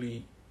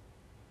actually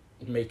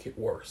make it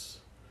worse.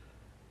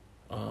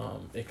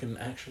 It can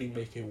actually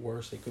make it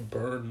worse. It could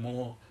burn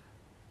more.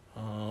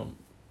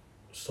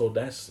 So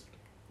that's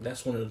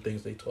one of the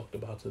things they talked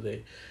about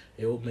today.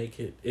 It will make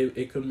it.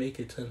 It could make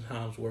it 10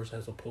 times worse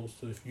as opposed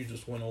to if you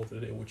just went over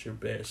there with your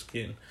bare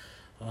skin.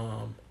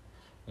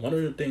 One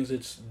of the things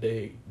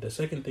the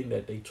second thing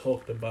that they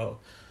talked about,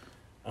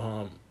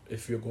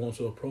 if you're going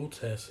to a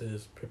protest,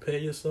 is prepare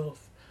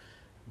yourself.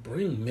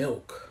 Bring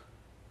milk.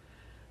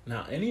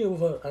 Now, any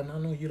of us, and I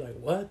know you're like,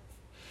 what?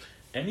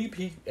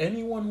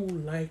 Anyone who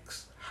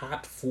likes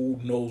hot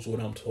food knows what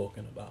I'm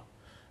talking about.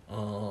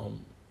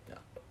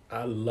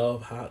 I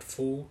love hot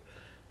food.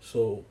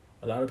 So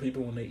a lot of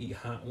people, when they eat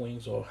hot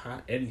wings or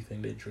hot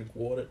anything, they drink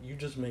water. You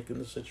just making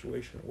the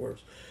situation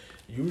worse.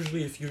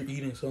 Usually if you're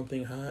eating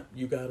something hot,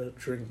 you gotta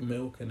drink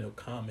milk and it'll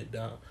calm it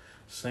down.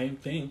 Same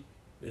thing.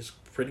 It's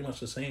pretty much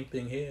the same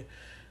thing here.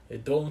 They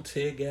throwing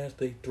tear gas,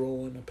 they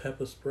throwing a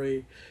pepper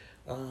spray.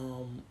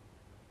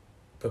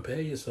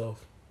 Prepare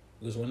yourself.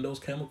 Because when those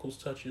chemicals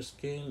touch your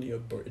skin,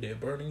 they're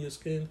burning your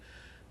skin.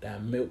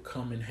 That milk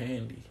come in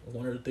handy.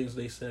 One of the things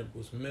they said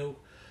was milk.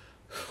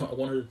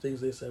 One of the things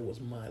they said was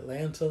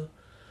Mylanta.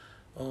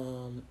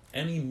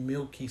 Anything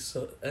milky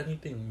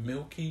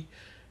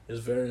is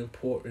very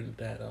important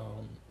that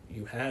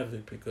you have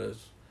it,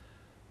 because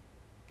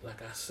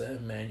like I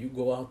said, man, you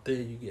go out there,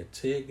 you get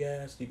tear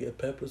gas, you get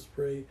pepper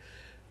spray,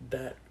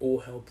 that will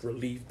help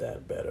relieve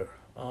that better.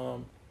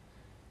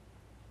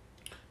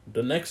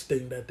 The next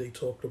thing that they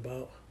talked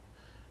about,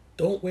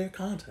 don't wear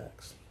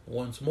contacts.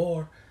 Once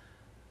more,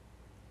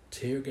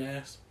 tear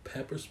gas,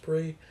 pepper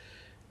spray,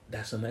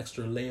 that's an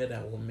extra layer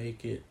that will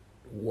make it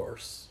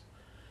worse.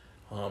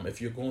 If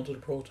you're going to the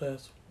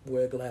protest,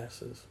 wear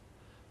glasses.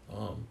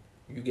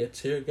 You get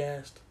tear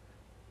gassed,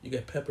 you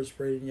get pepper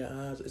sprayed in your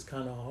eyes, it's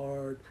kind of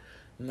hard.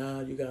 Now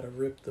you got to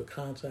rip the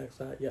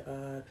contacts out your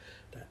eye.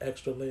 That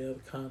extra layer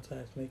of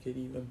contacts make it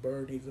even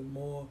burn even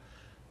more.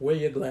 Wear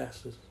your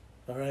glasses,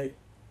 all right?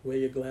 Wear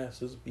your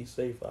glasses. Be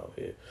safe out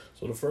here.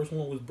 So the first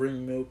one was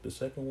bring milk. The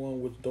second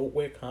one was don't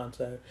wear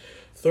contact.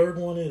 Third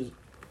one is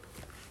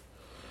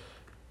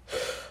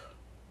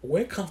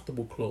wear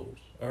comfortable clothes,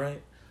 all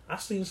right? I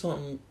seen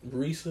something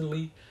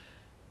recently.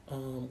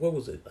 what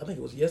was it? I think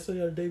it was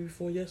yesterday or the day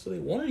before yesterday.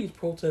 One of these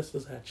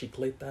protesters had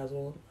chicletas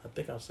on. I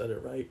think I said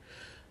it right.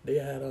 They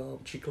had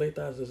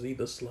chicletas as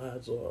either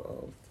slides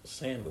or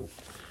sandals.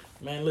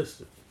 Man,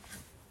 listen.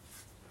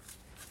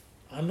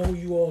 I know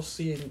you all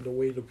seeing the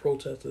way the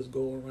protest is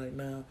going right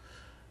now.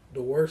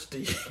 The worst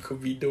thing you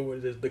could be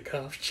doing is the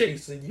cops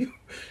chasing you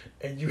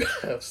and you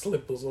have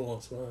slippers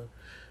on, son.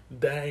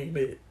 That ain't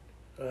it.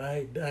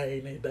 Alright, that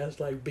ain't it. That's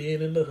like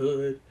being in the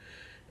hood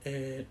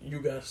and you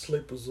got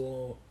slippers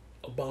on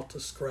about to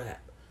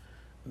scrap.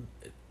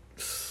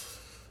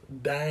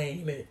 That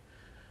ain't it.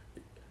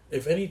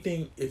 If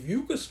anything, if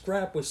you could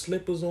scrap with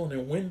slippers on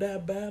and win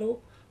that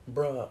battle,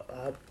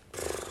 bruh,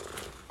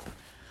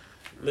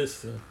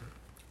 listen,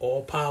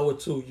 all power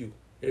to you.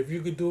 If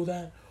you could do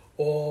that,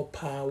 all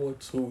power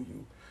to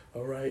you.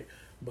 All right?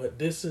 But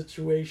this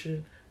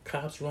situation,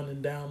 cops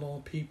running down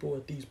on people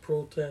at these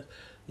protests,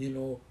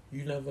 you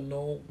never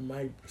know,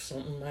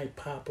 something might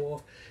pop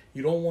off.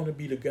 You don't want to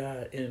be the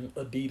guy in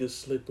Adidas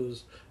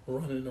slippers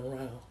running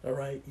around, all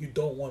right? You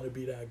don't want to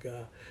be that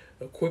guy.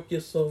 Equip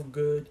yourself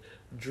good,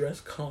 dress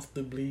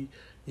comfortably,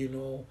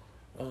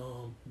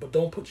 but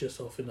don't put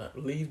yourself in that.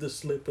 Leave the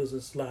slippers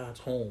and slides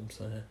home,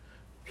 son.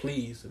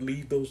 Please,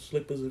 leave those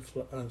slippers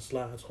and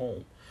slides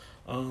home.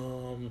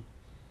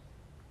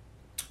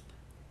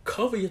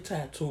 Cover your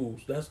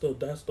tattoos. That's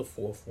the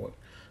fourth one.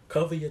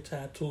 Cover your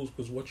tattoos,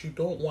 because what you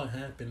don't want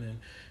happening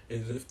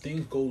is if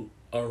things go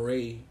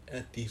array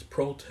at these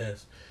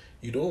protests,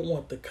 you don't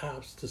want the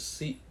cops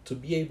to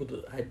be able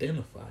to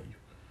identify you.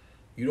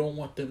 You don't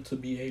want them to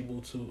be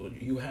able to,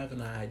 you have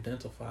an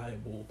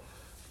identifiable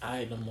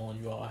item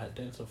on you, or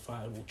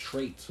identifiable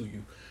trait to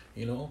you,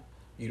 You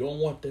don't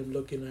want them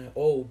looking at,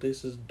 oh,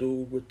 this is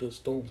dude with the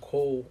Stone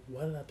Cold.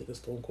 Why did I think of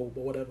Stone Cold?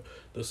 But whatever.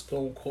 The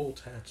Stone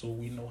Cold tattoo.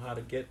 We know how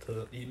to get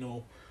to, we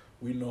know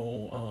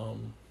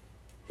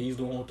he's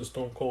the one with the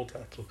Stone Cold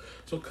tattoo.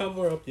 So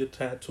cover up your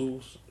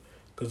tattoos.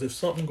 Because if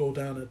something go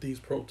down at these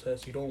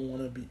protests, you don't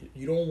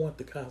want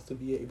the cops to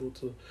be able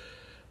to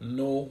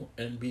know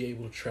and be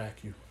able to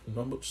track you.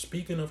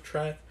 Speaking of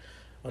track,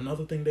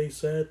 another thing they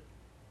said,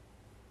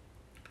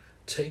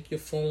 take your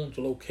phone's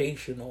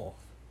location off.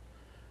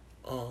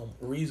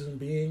 Reason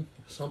being,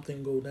 if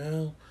something go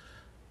down,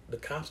 the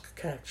cops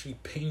could actually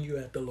ping you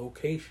at the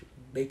location.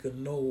 They could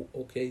know,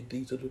 okay,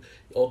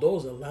 although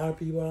there's a lot of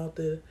people out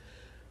there,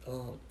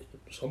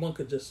 someone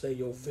could just say,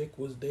 yo, Vic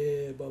was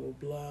there, blah, blah,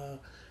 blah,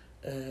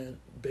 and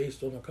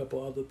based on a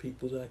couple other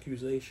people's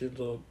accusations,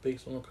 or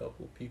based on a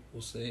couple of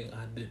people saying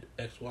I did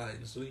X, Y,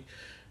 and Z,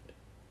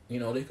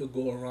 they could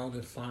go around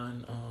and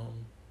find,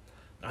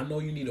 I know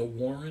you need a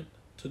warrant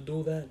to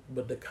do that,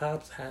 but the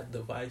cops had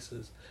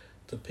devices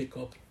to pick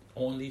up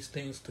on these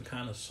things to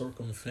kind of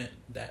circumvent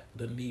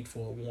the need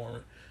for a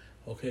warrant.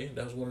 Okay,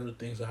 that's one of the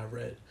things I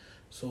read.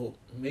 So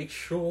make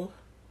sure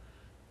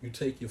you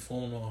take your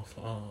phone off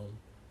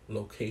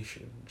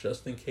location,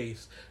 just in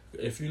case.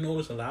 If you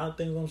notice, a lot of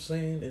things I'm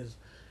saying is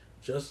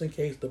just in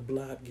case the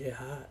block get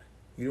hot.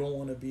 You don't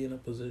want to be in a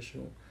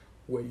position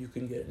where you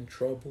can get in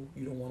trouble.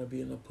 You don't want to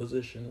be in a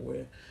position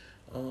where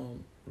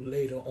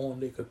later on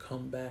they could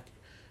come back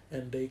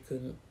and they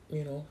can,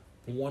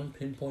 one,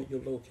 pinpoint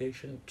your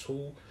location,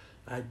 two,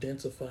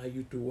 identify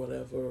you through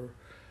whatever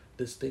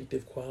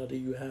distinctive quality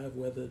you have,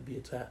 whether it be a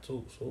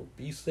tattoo. So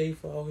be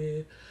safe out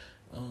here.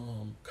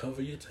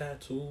 Cover your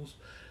tattoos.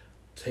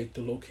 Take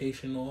the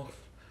location off.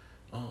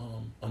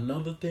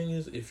 Another thing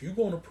is, if you're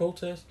going to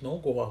protest,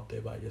 don't go out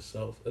there by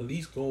yourself. At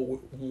least go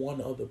with one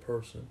other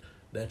person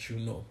that you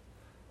know.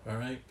 All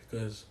right?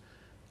 Because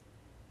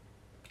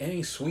it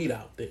ain't sweet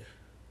out there.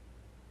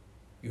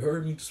 You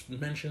heard me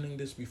mentioning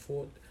this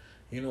before.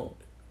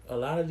 A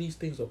lot of these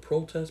things are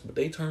protests, but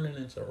they turning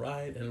into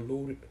riot and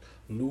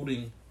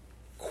looting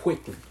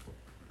quickly.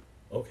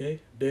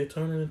 Okay? They're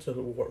turning into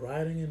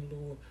rioting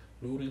and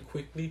looting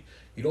quickly.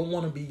 You don't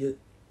want to be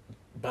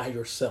by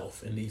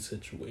yourself in these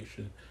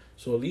situations.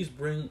 So at least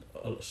bring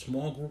a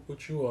small group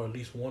with you, or at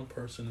least one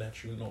person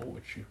that you know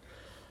with you.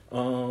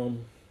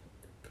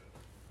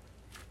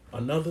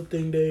 Another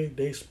thing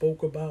they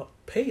spoke about,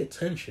 pay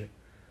attention.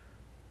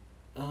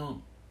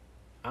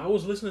 I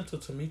was listening to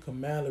Tamika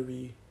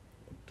Mallory,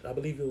 I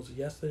believe it was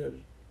yesterday or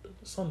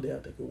Sunday, I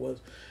think it was,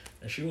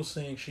 and she was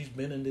saying she's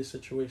been in this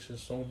situation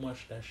so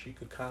much that she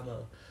could kind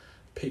of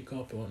pick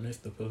up on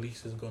if the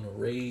police is going to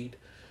raid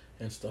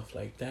and stuff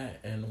like that.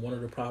 And one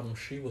of the problems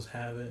she was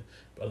having,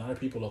 a lot of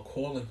people are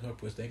calling her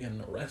because they're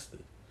getting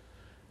arrested.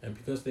 And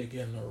because they're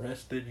getting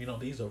arrested,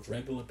 these are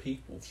regular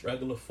people,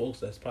 regular folks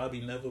that's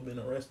probably never been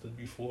arrested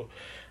before,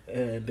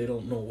 and they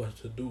don't know what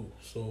to do.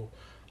 So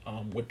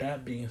with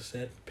that being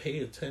said, pay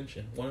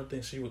attention. One of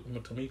the things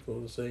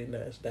Tamika was saying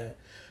is that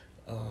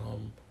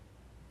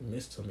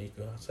Miss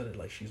Tamika, I said it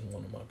like she's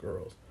one of my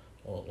girls,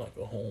 or like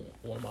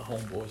one of my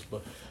homeboys,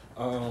 but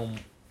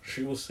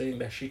she was saying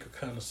that she could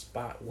kind of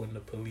spot when the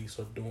police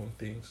are doing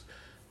things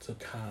to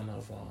kind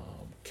of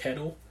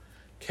kettle.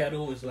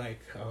 Kettle is like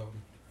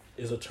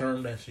is a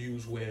term that's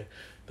used where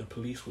the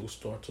police will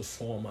start to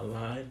form a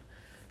line,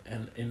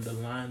 and in the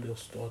line they'll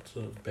start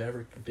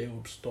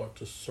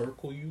to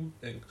circle you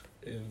and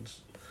and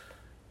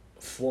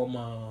form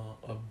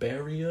a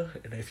barrier,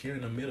 and if you're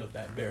in the middle of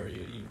that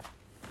barrier,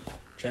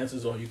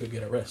 chances are you could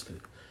get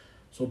arrested.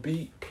 So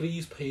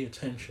please pay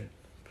attention.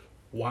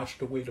 Watch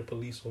the way the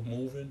police are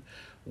moving.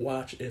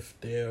 Watch if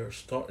they're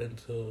starting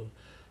to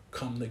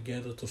come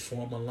together to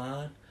form a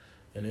line.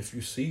 And if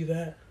you see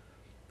that,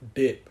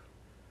 dip.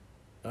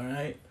 All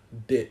right?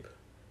 Dip.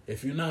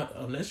 If you're not,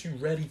 unless you're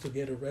ready to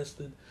get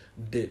arrested,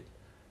 dip.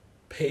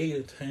 Pay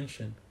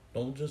attention.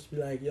 Don't just be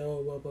like,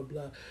 yo, blah, blah,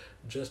 blah.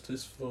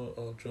 Justice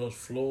for George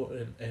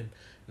Floyd and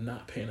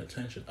not paying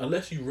attention.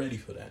 Unless you're ready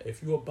for that.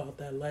 If you're about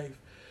that life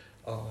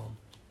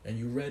and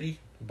you're ready,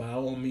 by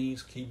all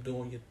means, keep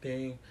doing your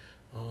thing.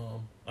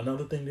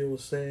 Another thing they were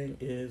saying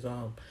is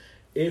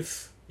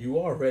if you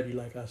are ready,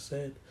 like I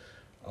said,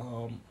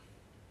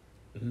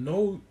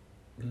 no,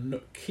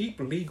 keep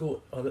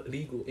legal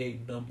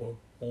aid number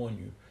on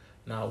you.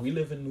 Now, we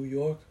live in New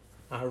York.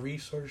 I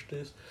researched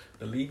this.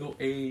 The legal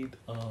aid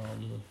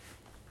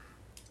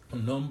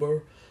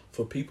number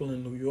for people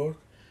in New York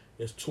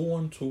is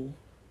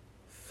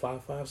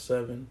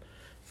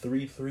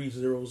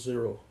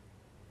 212-557-3300.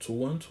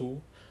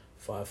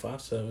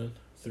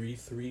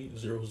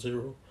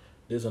 212-557-3300.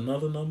 There's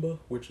another number,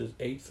 which is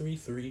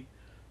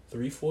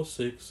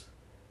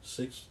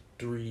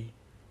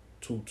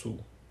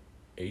 833-346-6322.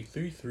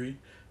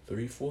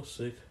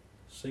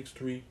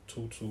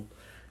 833-346-6322.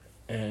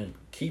 And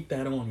keep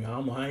that on you. I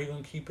don't know how you're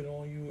going to keep it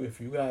on you. If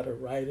you got to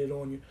write it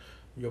on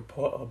your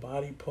part, a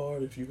body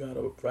part, if you got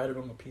to write it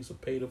on a piece of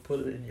paper,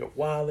 put it in your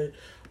wallet,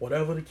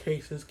 whatever the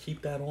case is,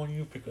 keep that on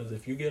you, because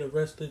if you get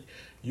arrested,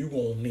 you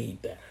going to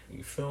need that.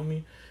 You feel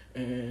me?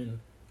 And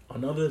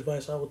another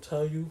advice I would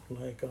tell you,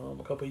 like a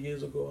couple of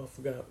years ago, I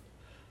forgot,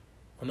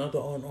 another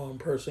unarmed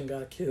person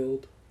got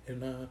killed.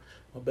 And my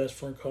best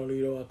friend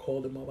Carlito, I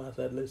called him up. I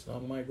said, listen, I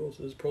might go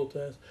to this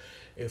protest.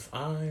 If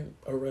I'm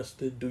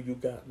arrested, do you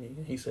got me?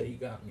 And he said he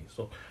got me.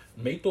 So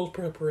make those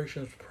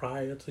preparations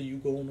prior to you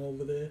going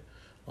over there.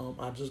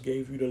 I just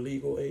gave you the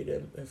legal aid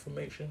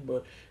information.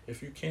 But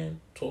if you can,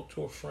 talk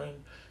to a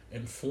friend,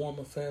 inform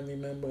a family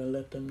member, and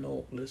let them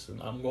know, listen,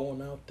 I'm going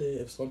out there.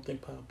 If something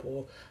pop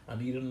off, I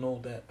need to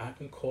know that I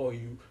can call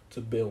you to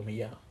bail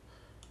me out.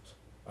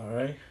 All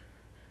right?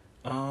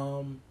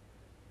 And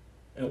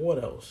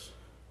what else?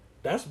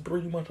 That's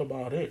pretty much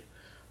about it.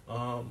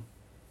 I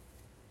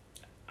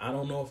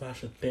don't know if I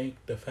should thank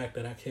the fact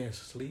that I can't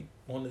sleep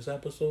on this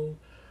episode.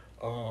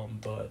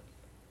 But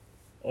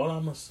all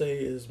I'm going to say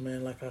is,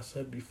 man, like I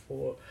said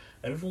before,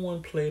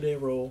 everyone play their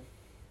role,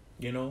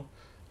 you know.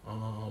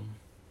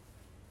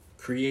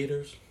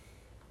 Creators,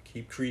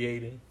 keep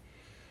creating.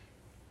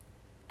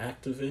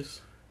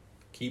 Activists,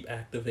 keep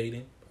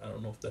activating. I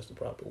don't know if that's the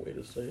proper way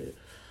to say it.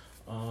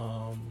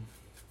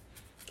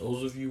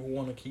 Those of you who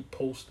want to keep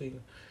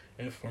posting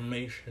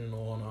information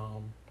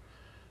on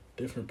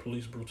different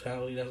police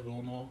brutality that's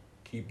going on,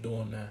 keep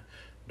doing that.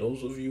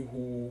 Those of you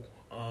who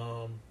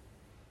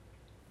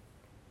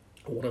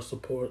want to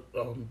support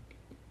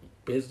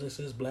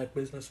businesses, black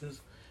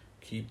businesses,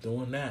 keep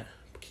doing that.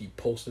 Keep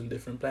posting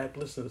different black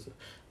businesses.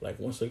 Like,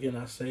 once again,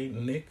 I say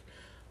Nick,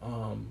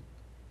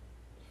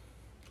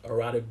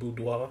 Erotic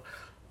Boudoir,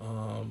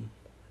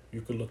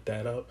 you could look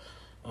that up.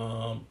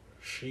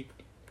 Chic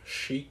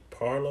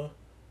Parlor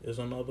is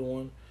another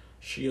one.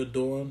 She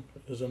Adorn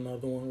is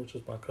another one, which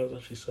is my cousin.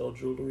 She sells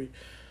jewelry.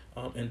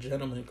 And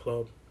Gentleman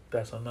Club,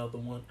 that's another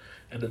one.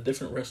 And the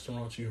different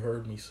restaurants you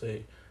heard me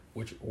say,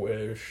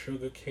 where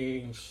Sugar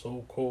King,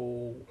 So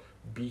Cold,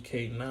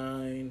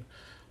 BK9,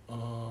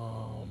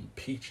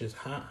 Peaches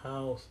Hot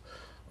House,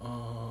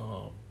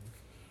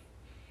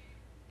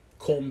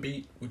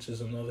 Combeat, which is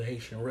another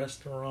Haitian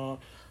restaurant,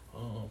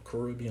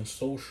 Caribbean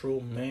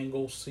Social,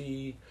 Mango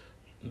Seed.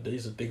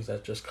 These are things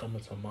that just come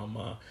into my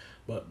mind.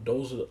 But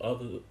those are the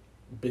other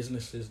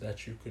businesses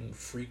that you can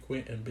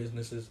frequent, and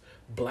businesses,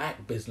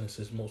 black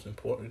businesses, most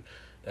important,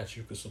 that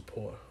you can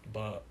support.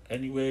 But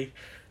anyway,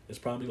 it's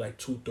probably like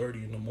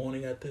 2:30 in the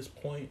morning at this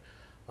point.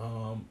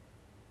 I'm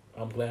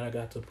glad I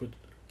got to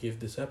give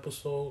this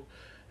episode,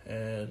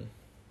 and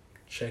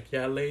check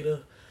y'all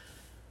later.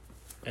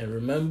 And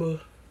remember,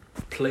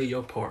 play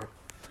your part.